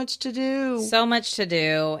 There's so much to do. So much to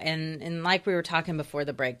do. And like we were talking before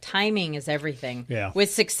the break, timing is everything. Yeah.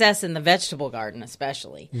 With success in the vegetable garden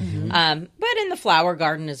especially. But in the flower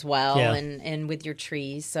garden as well and with your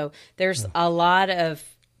trees. So there's a lot of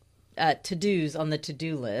to-dos on the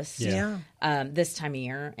to-do list this time of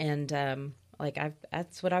year. And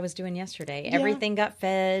that's what I was doing yesterday. Yeah. Everything got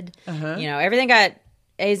fed. Everything got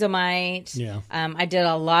azomite. Yeah. I did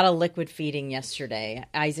a lot of liquid feeding yesterday.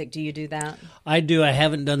 Isaac, do you do that? I do. I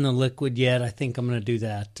haven't done the liquid yet. I think I'm going to do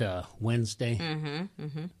that Wednesday.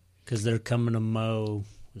 Because they're coming to mow.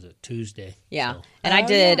 Was it Tuesday? Yeah. So. And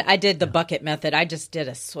I did the bucket method. I just did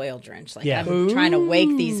a soil drench. I'm trying to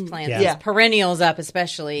wake these plants, these perennials up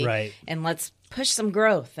especially. Right. And let's push some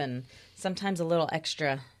growth. And sometimes a little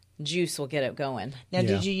extra juice will get it going. Now,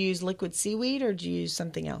 did you use liquid seaweed or did you use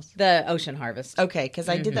something else? The Ocean Harvest. Okay, because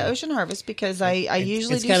I did the Ocean Harvest because I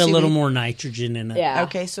usually it's do got seaweed. a little more nitrogen in it. Yeah.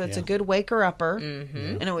 Okay, so it's a good waker-upper,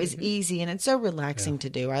 and it was easy, and it's so relaxing to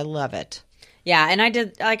do. I love it. Yeah, and I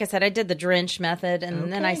did, like I said, I did the drench method,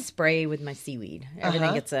 and then I spray with my seaweed.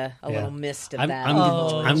 Everything gets a little mist of that.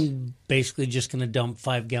 I'm basically just going to dump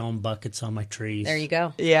 5-gallon buckets on my trees. There you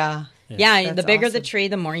go. Yeah. Yeah, the bigger the tree,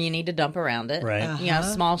 the more you need to dump around it. Right.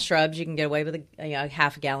 Small shrubs, you can get away with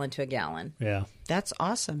half a gallon to a gallon. Yeah. That's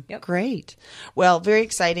awesome. Yep. Great. Well, very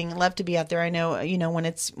exciting. Love to be out there. I know, when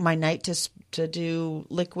it's my night to do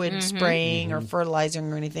liquid spraying or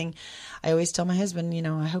fertilizing or anything, I always tell my husband,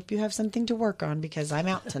 I hope you have something to work on because I'm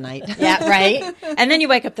out tonight. Yeah, right. And then you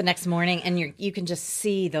wake up the next morning and you can just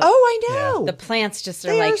see the I know. The plants just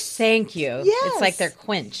are thank you. Yes. It's like they're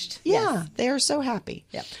quenched. Yeah, they are so happy.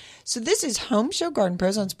 Yep. So this is Home Show Garden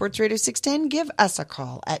Pros on Sports Radio 610. Give us a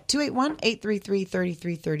call at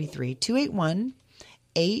 281-833-3333,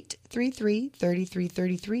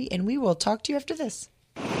 281-833-3333, and we will talk to you after this.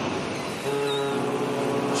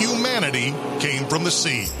 Humanity came from the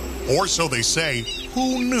sea, or so they say.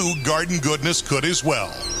 Who knew garden goodness could as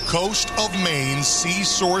well? Coast of Maine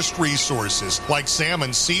sea-sourced resources like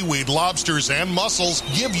salmon, seaweed, lobsters, and mussels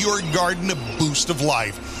give your garden a boost of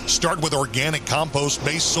life. Start with organic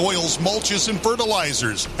compost-based soils, mulches, and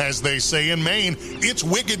fertilizers. As they say in Maine, it's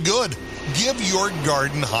wicked good. Give your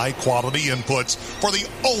garden high-quality inputs for the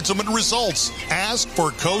ultimate results. Ask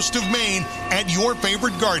for Coast of Maine at your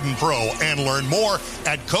favorite garden pro and learn more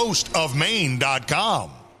at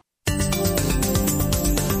coastofmaine.com.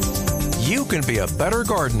 You can be a better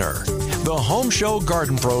gardener. The Home Show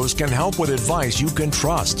Garden Pros can help with advice you can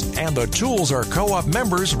trust and the tools our co-op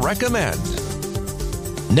members recommend.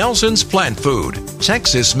 Nelson's Plant Food,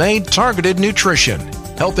 Texas-made targeted nutrition,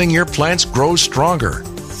 helping your plants grow stronger.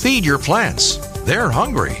 Feed your plants. They're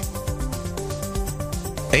hungry.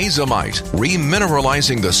 Azomite,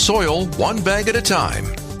 remineralizing the soil one bag at a time.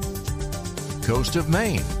 Coast of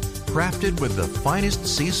Maine, crafted with the finest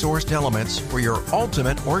sea-sourced elements for your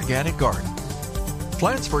ultimate organic garden.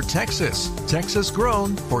 Plants for Texas, Texas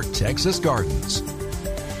grown for Texas gardens.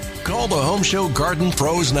 Call the Home Show Garden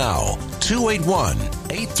Pros now,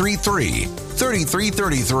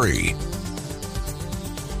 281-833-3333.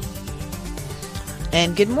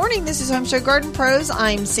 And good morning. This is HomeShow Garden Pros.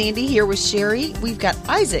 I'm Sandy here with Sherry. We've got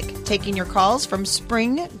Isaac taking your calls from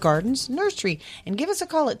Spring Gardens Nursery. And give us a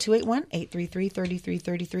call at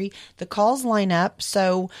 281-833-3333. The calls line up,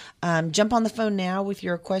 so jump on the phone now with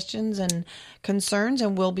your questions and concerns,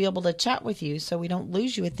 and we'll be able to chat with you so we don't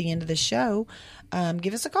lose you at the end of the show.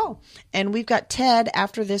 Give us a call. And we've got Ted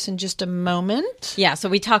after this in just a moment. Yeah, so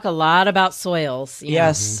we talk a lot about soils.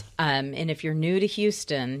 Yes. And if you're new to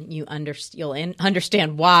Houston, you'll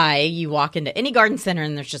understand why you walk into any garden center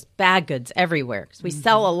and there's just bag goods everywhere. Because we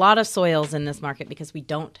sell a lot of soils in this market because we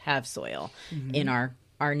don't have soil in our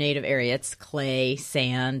native area. It's clay,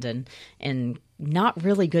 sand, and not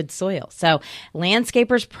really good soil. So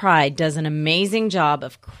Landscaper's Pride does an amazing job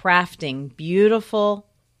of crafting beautiful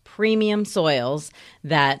premium soils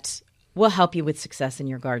that will help you with success in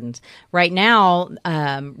your gardens. Right now,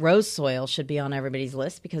 rose soil should be on everybody's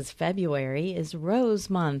list because February is rose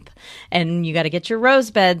month. And you got to get your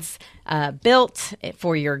rose beds built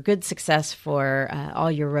for your good success for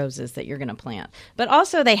all your roses that you're going to plant. But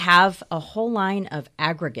also they have a whole line of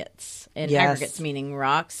aggregates. And aggregates meaning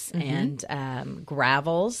rocks and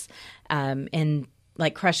gravels and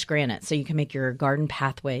like crushed granite. So you can make your garden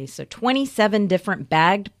pathways. So 27 different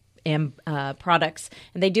bagged and products,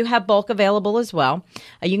 and they do have bulk available as well.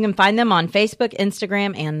 You can find them on Facebook,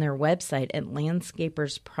 Instagram, and their website at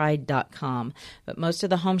landscaperspride.com. But most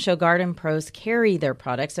of the Home Show Garden Pros carry their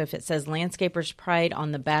products, so if it says Landscapers Pride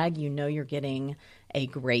on the bag, you know you're getting a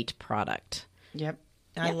great product. Yep.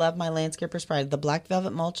 I love my Landscaper's Pride. The black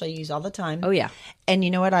velvet mulch I use all the time. Oh, yeah. And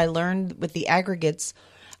you know what I learned with the aggregates?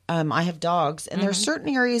 I have dogs, and there are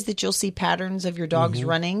certain areas that you'll see patterns of your dogs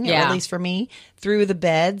running, or at least for me, through the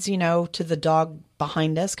beds, to the dog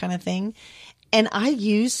behind us kind of thing. And I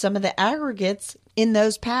use some of the aggregates in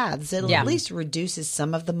those paths. It at least reduces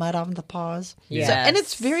some of the mud on the paws. Yes. So, and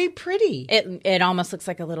it's very pretty. It almost looks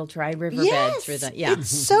like a little dry river bed through the it's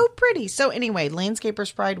so pretty. So anyway,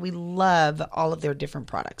 Landscaper's Pride, we love all of their different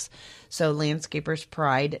products. So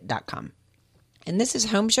landscaperspride.com. And this is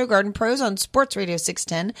Home Show Garden Pros on Sports Radio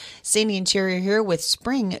 610. Sandy and Cherry are here with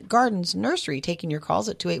Spring Gardens Nursery, taking your calls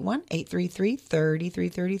at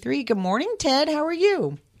 281-833-3333. Good morning, Ted. How are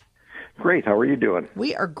you? Great. How are you doing?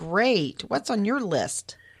 We are great. What's on your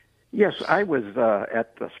list? Yes, I was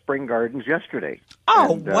at the Spring Gardens yesterday.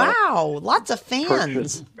 Oh, wow. Lots of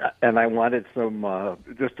fans. And I wanted some,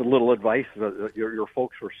 just a little advice. Your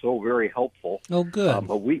folks were so very helpful. Oh, good.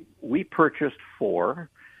 But we purchased 4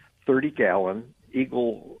 30-gallon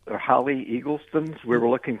Holly Eaglestons. We were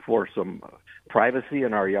looking for some privacy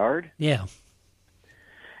in our yard. Yeah.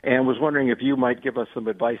 And was wondering if you might give us some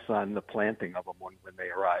advice on the planting of them when they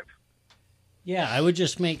arrive. Yeah, I would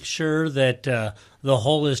just make sure that the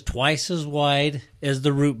hole is twice as wide as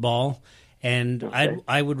the root ball. And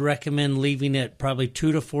I would recommend leaving it probably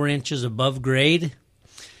 2 to 4 inches above grade.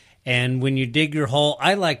 And when you dig your hole,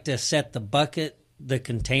 I like to set the bucket, the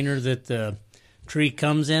container that the tree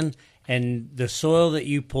comes in, and the soil that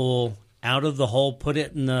you pull out of the hole, put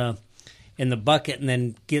it in the bucket, and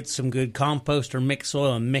then get some good compost or mixed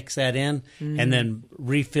soil and mix that in, and then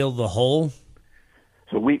refill the hole.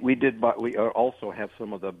 So we also have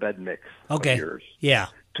some of the bed mix of yours. Yeah.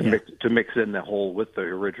 To mix in the hole with the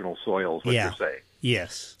original soils, what you're saying.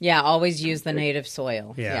 Yes. Yeah, always use the native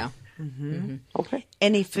soil. Yeah. Okay.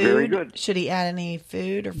 Any food? Very good. Should he add any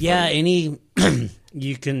food? Or yeah, you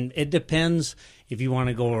can. It depends if you want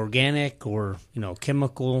to go organic or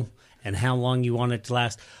chemical, and how long you want it to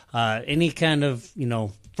last. Any kind of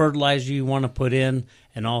fertilizer you want to put in,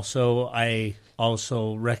 and I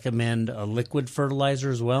also recommend a liquid fertilizer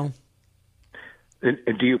as well. And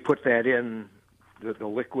do you put that in the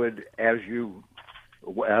liquid as you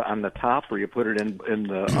on the top, or you put it in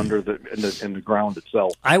the under in the ground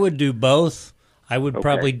itself? I would do both. I would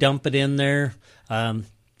probably dump it in there.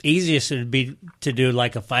 Easiest would be to do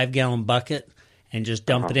like a 5-gallon bucket and just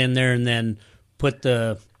dump it in there, and then put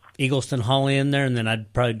the Eagleston Holly in there, and then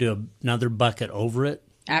I'd probably do another bucket over it.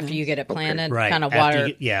 After you get it planted, right. kind of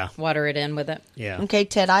water it in with it. Yeah. Okay,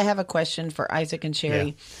 Ted, I have a question for Isaac and Sherry.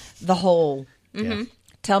 Yeah. The hole. Mm-hmm.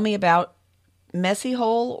 Tell me about messy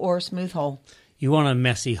hole or smooth hole. You want a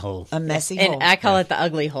messy hole. A messy hole. And I call it the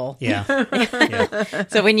ugly hole. Yeah.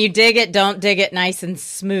 So when you dig it, don't dig it nice and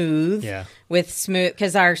smooth. Yeah.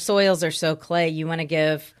 Because our soils are so clay, you want to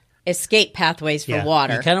give escape pathways for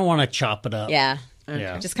water. You kind of want to chop it up. Yeah.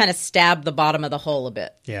 Yeah. Just kind of stab the bottom of the hole a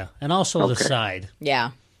bit. Yeah. And also the side.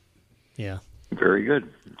 Yeah. Yeah. Very good.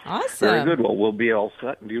 Awesome. Very good. Well, we'll be all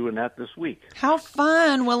set and doing that this week. How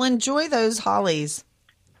fun. Well, enjoy those hollies.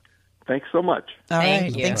 Thanks so much. All right.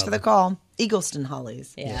 Thank you. Thanks for the call. Eagleston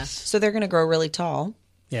hollies. Yeah. So they're going to grow really tall.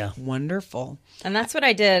 Yeah. Wonderful. And that's what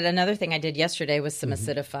I did. Another thing I did yesterday was some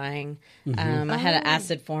acidifying. I had an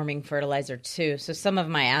acid-forming fertilizer, too. So some of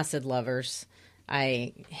my acid lovers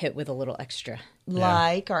I hit with a little extra.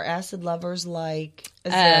 Like our acid lovers, like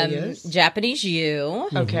azaleas. Japanese yew.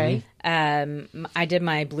 Okay. I did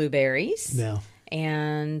my blueberries. Yeah.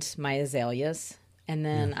 And my azaleas. And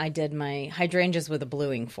then I did my hydrangeas with a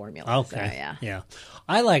bluing formula. Okay. So, yeah.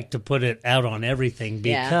 I like to put it out on everything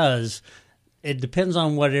because it depends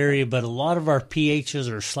on what area, but a lot of our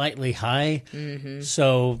pHs are slightly high.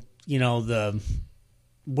 So,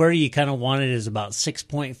 where you kind of want it is about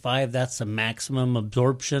 6.5. That's the maximum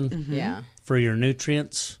absorption for your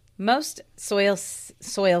nutrients. Most soil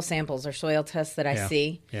samples or soil tests that I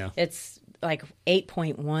see, it's like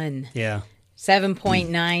 8.1. Yeah.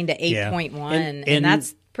 7.9 to 8.1, and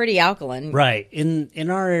that's pretty alkaline. Right. In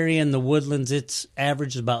our area in the woodlands, it's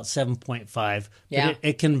average about 7.5. Yeah. But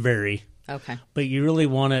it can vary. Okay. But you really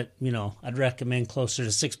want it, I'd recommend closer to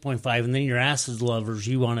 6.5. And then your acid lovers,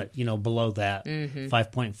 you want it, below that,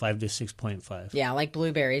 5.5 to 6.5. Yeah, like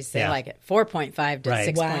blueberries, they like it 4.5 to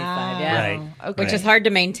 6.5. Yeah. Right. Okay. Which is hard to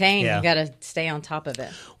maintain. Yeah. You got to stay on top of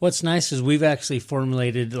it. What's nice is we've actually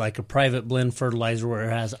formulated like a private blend fertilizer where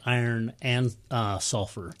it has iron and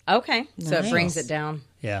sulfur. Okay. So Nice. it brings it down.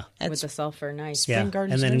 Yeah. With the sulfur. Nice. Yeah.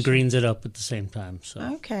 Gardeners And then Nursery. greens it up at the same time. So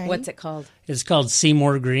Okay. What's it called? it's called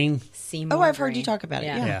Seymour Green. Seymour Oh, I've heard green. you talk about it.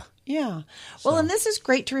 Yeah. Yeah. Well, and this is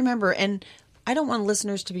great to remember. And I don't want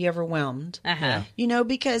listeners to be overwhelmed. Uh-huh.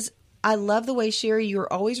 Because I love the way, Sherry,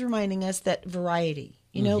 you're always reminding us that variety.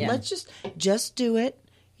 Let's just do it.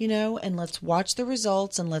 And let's watch the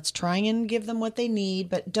results and let's try and give them what they need,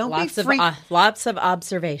 but don't Lots be freaked. lots of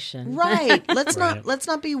observation. Right. Let's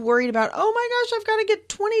not be worried about, oh my gosh, I've got to get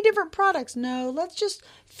 20 different products. No, let's just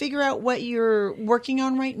figure out what you're working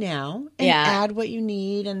on right now and add what you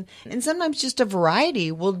need. And sometimes just a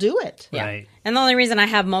variety will do it. Yeah. Right. And the only reason I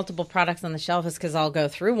have multiple products on the shelf is because I'll go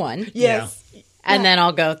through one. Yes. And then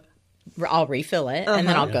I'll refill it, and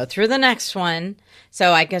then I'll go through the next one.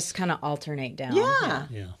 So I just kind of alternate down. Yeah.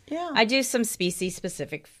 I do some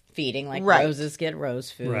species-specific feeding, like Right. roses get rose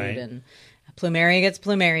food, Right. and plumeria gets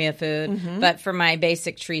plumeria food. But for my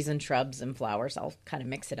basic trees and shrubs and flowers, I'll kind of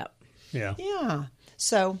mix it up. Yeah. Yeah.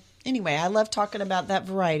 So anyway, I love talking about that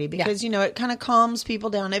variety because, it kind of calms people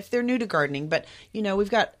down if they're new to gardening. But, we've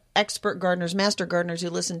got expert gardeners, master gardeners who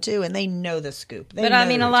listen too, and they know the scoop. But I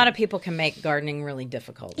mean, a lot of people can make gardening really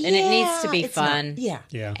difficult, and it needs to be it's fun. not-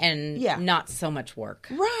 And not so much work.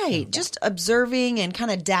 Right. Just observing and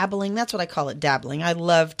kind of dabbling. That's what I call it, dabbling. I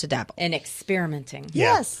love to dabble. And experimenting.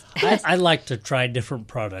 Yes. I like to try different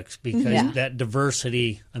products because that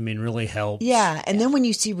diversity, really helps. Yeah. And then when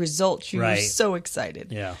you see results, you're Right. so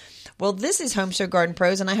excited. Yeah. Well, this is Home Show Garden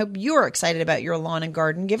Pros, and I hope you're excited about your lawn and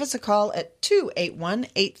garden. Give us a call at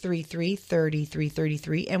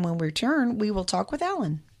 281-833-3333, and when we return, we will talk with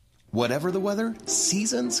Alan. Whatever the weather,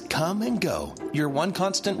 seasons come and go. Your one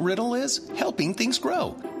constant riddle is helping things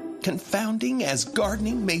grow. Confounding as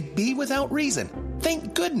gardening may be without reason,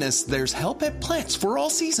 thank goodness there's help at Plants for All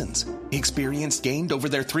Seasons. Experience gained over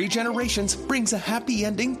their 3 generations brings a happy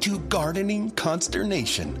ending to gardening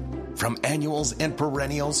consternation. From annuals and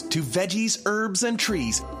perennials to veggies, herbs, and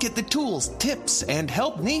trees, get the tools, tips, and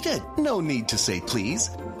help needed. No need to say please.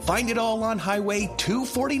 Find it all on Highway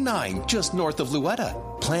 249, just north of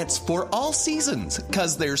Luetta. Plants for all seasons,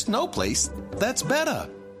 'cause there's no place that's better.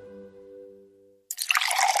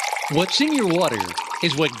 What's in your water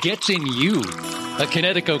is what gets in you. A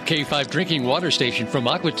Connecticut K5 drinking water station from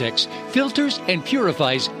Aquatex filters and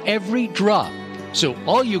purifies every drop. So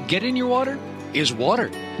all you get in your water is water.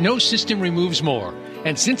 No system removes more.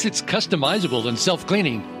 And since it's customizable and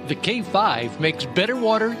self-cleaning, the K5 makes better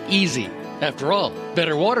water easy. After all,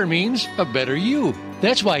 better water means a better you.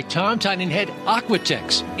 That's why Tom Tynenhead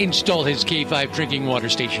Aquatex installed his K5 drinking water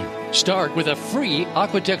station. Start with a free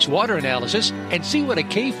Aquatex water analysis and see what a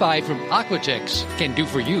K5 from Aquatex can do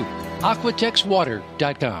for you.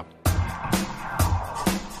 aquatexwater.com.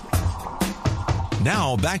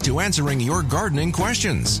 Now back to answering your gardening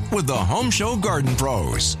questions with the Home Show Garden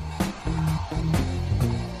Pros.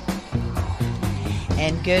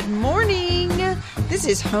 And good morning. This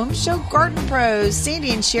is Home Show Garden Pros.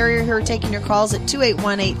 Sandy and Sherry are here taking your calls at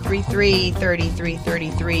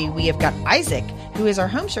 281-833-3333. We have got Isaac, who is our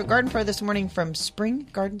Home Show Garden Pro this morning from Spring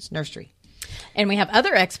Gardens Nursery. And we have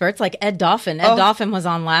other experts like Ed Dauphin. Ed Dauphin was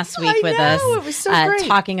on last week with us. It was so great.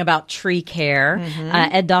 Talking about tree care.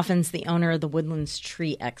 Ed Dauphin's the owner of the Woodlands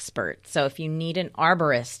Tree Expert. So if you need an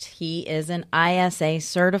arborist, he is an ISA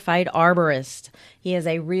certified arborist. He is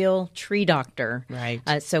a real tree doctor. Right.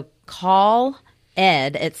 So call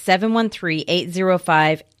Ed at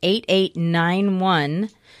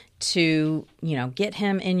 713-805-8891 to, get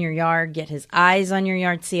him in your yard, get his eyes on your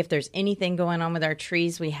yard, see if there's anything going on with our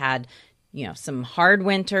trees. We had, some hard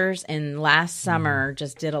winters, and last summer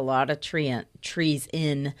just did a lot of trees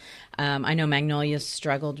in. I know magnolias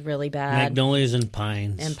struggled really bad. Magnolias and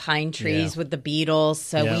pines. And pine trees with the beetles.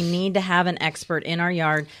 So we need to have an expert in our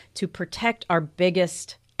yard to protect our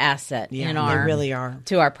biggest asset they really are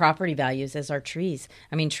to our property values as our trees.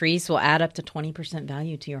 I mean, trees will add up to 20%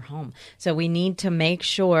 value to your home. So we need to make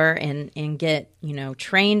sure and get,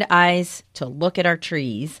 trained eyes to look at our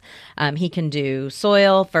trees. He can do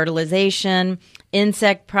soil, fertilization,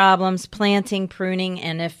 insect problems, planting, pruning,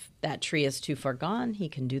 and if that tree is too far gone, he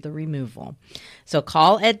can do the removal. So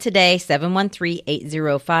call Ed today,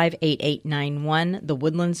 713-805-8891, the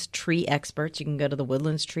Woodlands Tree Experts. You can go to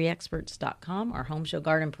thewoodlandstreeexperts.com or HomeShow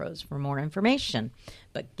Garden Pros for more information.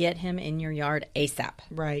 But get him in your yard ASAP.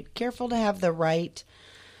 Right. Careful to have the right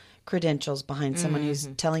credentials behind someone who's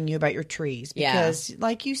telling you about your trees. Because,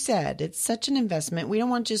 like you said, it's such an investment. We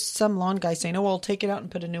don't want just some lawn guy saying, "Oh, well, take it out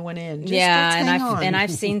and put a new one in." Just let's hang on. And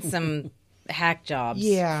I've seen some hack jobs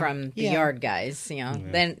from the yard guys.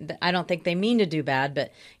 Then I don't think they mean to do bad,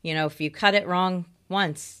 but if you cut it wrong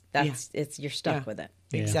once, you're stuck with it.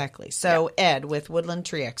 Exactly. So Ed with Woodland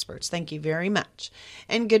Tree Experts, thank you very much.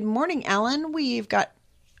 And good morning, Alan. We've got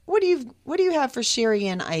what do you have for Sherry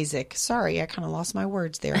and Isaac? Sorry, I kind of lost my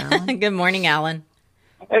words there, Alan. Good morning, Alan.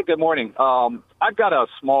 Hey, good morning. I've got a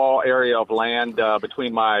small area of land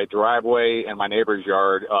between my driveway and my neighbor's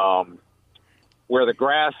yard where the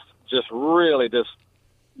grass just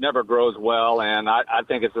never grows well, and I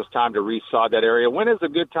think it's just time to resod that area. When is a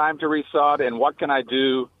good time to resod, and what can I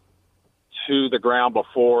do to the ground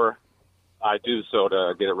before I do so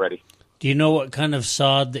to get it ready? Do you know what kind of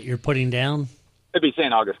sod that you're putting down? It'd be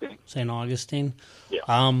St. Augustine. St. Augustine?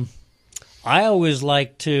 Yeah. I always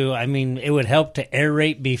like to, it would help to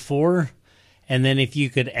aerate before, and then if you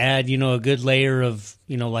could add, a good layer of,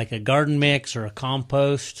 like a garden mix or a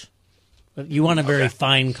compost. You want a very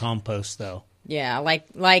fine compost, though. Yeah,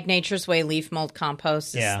 like Nature's Way leaf mold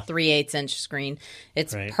compost is 3/8 inch screen.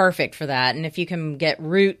 It's perfect for that. And if you can get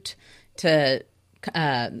root to,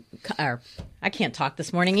 I can't talk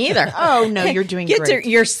this morning either. Oh no, you're doing great. Get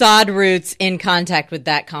your sod roots in contact with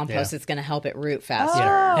that compost. It's going to help it root faster.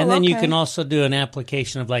 And then you can also do an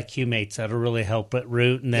application of like humates that'll really help it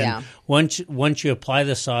root. And then once you apply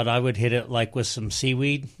the sod, I would hit it like with some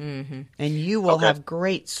seaweed, and you will have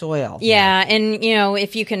great soil. Yeah, and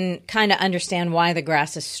if you can kind of understand why the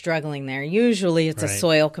grass is struggling there, usually it's a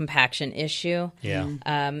soil compaction issue. Yeah,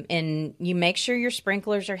 and you make sure your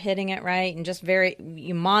sprinklers are hitting it right, and just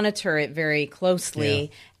you monitor it very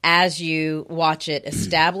closely as you watch it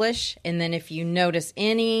establish. And then if you notice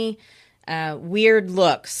any weird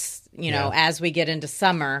looks, as we get into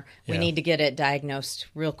summer, we need to get it diagnosed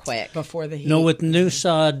real quick. Before the heat. No, with new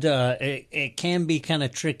sod, it can be kind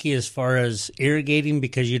of tricky as far as irrigating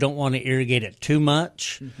because you don't want to irrigate it too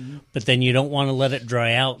much, but then you don't want to let it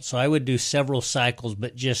dry out. So I would do several cycles,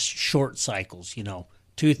 but just short cycles,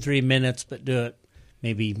 2-3 minutes, but do it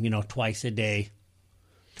maybe, twice a day.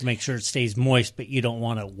 To make sure it stays moist, but you don't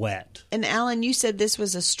want it wet. And Alan, you said this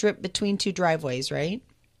was a strip between two driveways, right?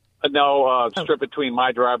 No, strip between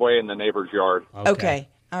my driveway and the neighbor's yard. Okay.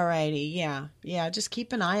 All righty. Yeah. Just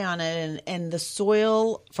keep an eye on it. And the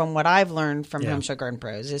soil, from what I've learned from HomeShow Garden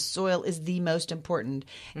Pros, is soil is the most important.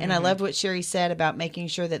 And I loved what Sherry said about making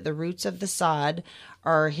sure that the roots of the sod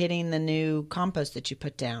are hitting the new compost that you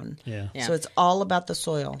put down. Yeah. So it's all about the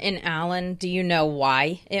soil. And Alan, do you know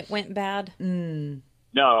why it went bad?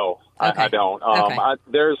 No, I don't.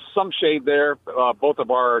 There's some shade there. Both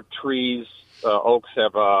of our trees, oaks,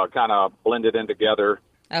 have kind of blended in together.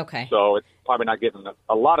 Okay. So it's probably not getting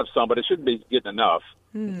a lot of sun, but it shouldn't be getting enough.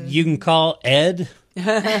 You can call Ed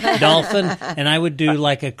Dolphin, and I would do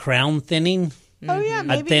like a crown thinning. Oh, yeah,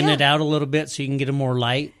 maybe. I'd thin it out a little bit so you can get a more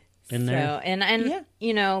light in there. So, and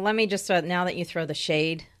let me just, now that you throw the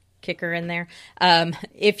shade kicker in there,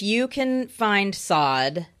 if you can find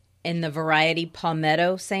sod in the variety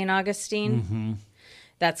Palmetto St. Augustine,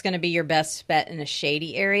 that's going to be your best bet in a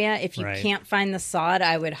shady area. If you can't find the sod,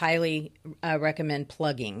 I would highly recommend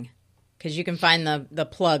plugging, because you can find the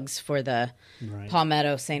plugs for the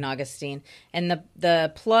Palmetto St. Augustine. And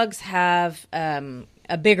the plugs have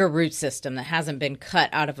a bigger root system that hasn't been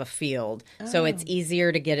cut out of a field, so it's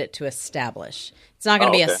easier to get it to establish. It's not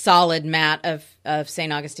going to be a solid mat of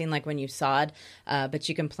St. Augustine like when you sod, but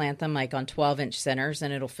you can plant them like on 12-inch centers,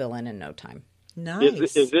 and it'll fill in no time.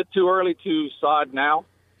 Nice. Is it too early to sod now?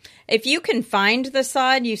 If you can find the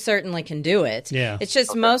sod, you certainly can do it. Yeah. It's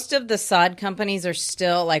just most of the sod companies are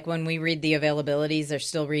still, like when we read the availabilities, they're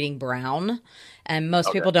still reading brown. And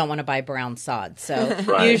most people don't want to buy brown sod. So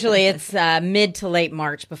usually it's mid to late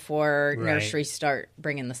March before nurseries start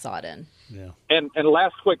bringing the sod in. Yeah. And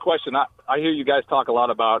last quick question. I hear you guys talk a lot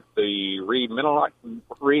about the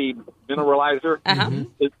remineralizer. Uh-huh.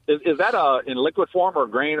 Is that in liquid form or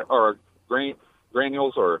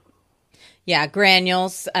granules or? Yeah,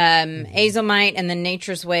 granules, azomite, and then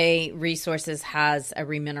Nature's Way Resources has a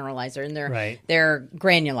remineralizer, and they're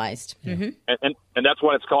granulized. Yeah. Mm-hmm. And that's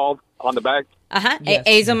what it's called on the back? Uh-huh. Yes.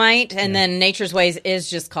 Azomite, and then Nature's Ways is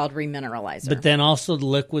just called remineralizer. But then also the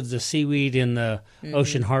liquids, the seaweed in the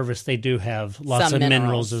Ocean Harvest, they do have lots Some of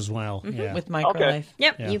minerals as well. Mm-hmm. Yeah. With Microlife.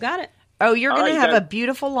 Yep, you got it. Oh, you're going to have guys. a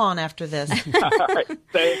beautiful lawn after this. All right.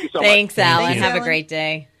 Thank you so much. Thanks, Alan. Thanks, Have Alan. a great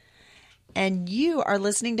day. And you are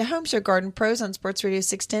listening to Home Show Garden Pros on Sports Radio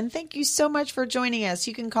 610. Thank you so much for joining us.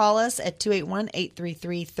 You can call us at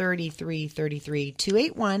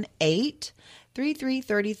 281-833-3333,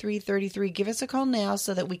 281-833-3333. Give us a call now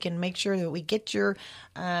so that we can make sure that we get your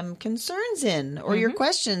concerns in or your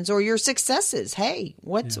questions or your successes. Hey,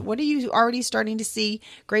 what are you already starting to see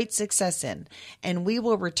great success in? And we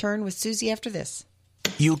will return with Susie after this.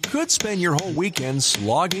 You could spend your whole weekend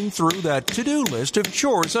slogging through that to-do list of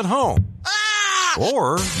chores at home.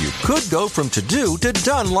 Or you could go from to-do to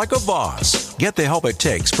done like a boss. Get the help it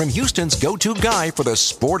takes from Houston's go-to guy for the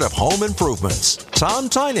sport of home improvements, Tom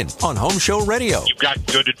Tynan on Home Show Radio. You've got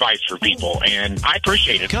good advice for people, and I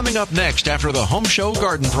appreciate it. Coming up next after the Home Show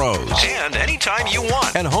Garden Pros. And anytime you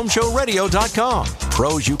want at HomeShowRadio.com.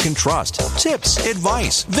 Pros you can trust, tips,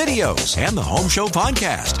 advice, videos, and the Home Show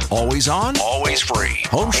podcast. Always on, always free.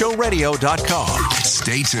 HomeShowRadio.com.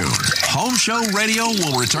 Stay tuned. Home Show Radio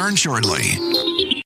will return shortly.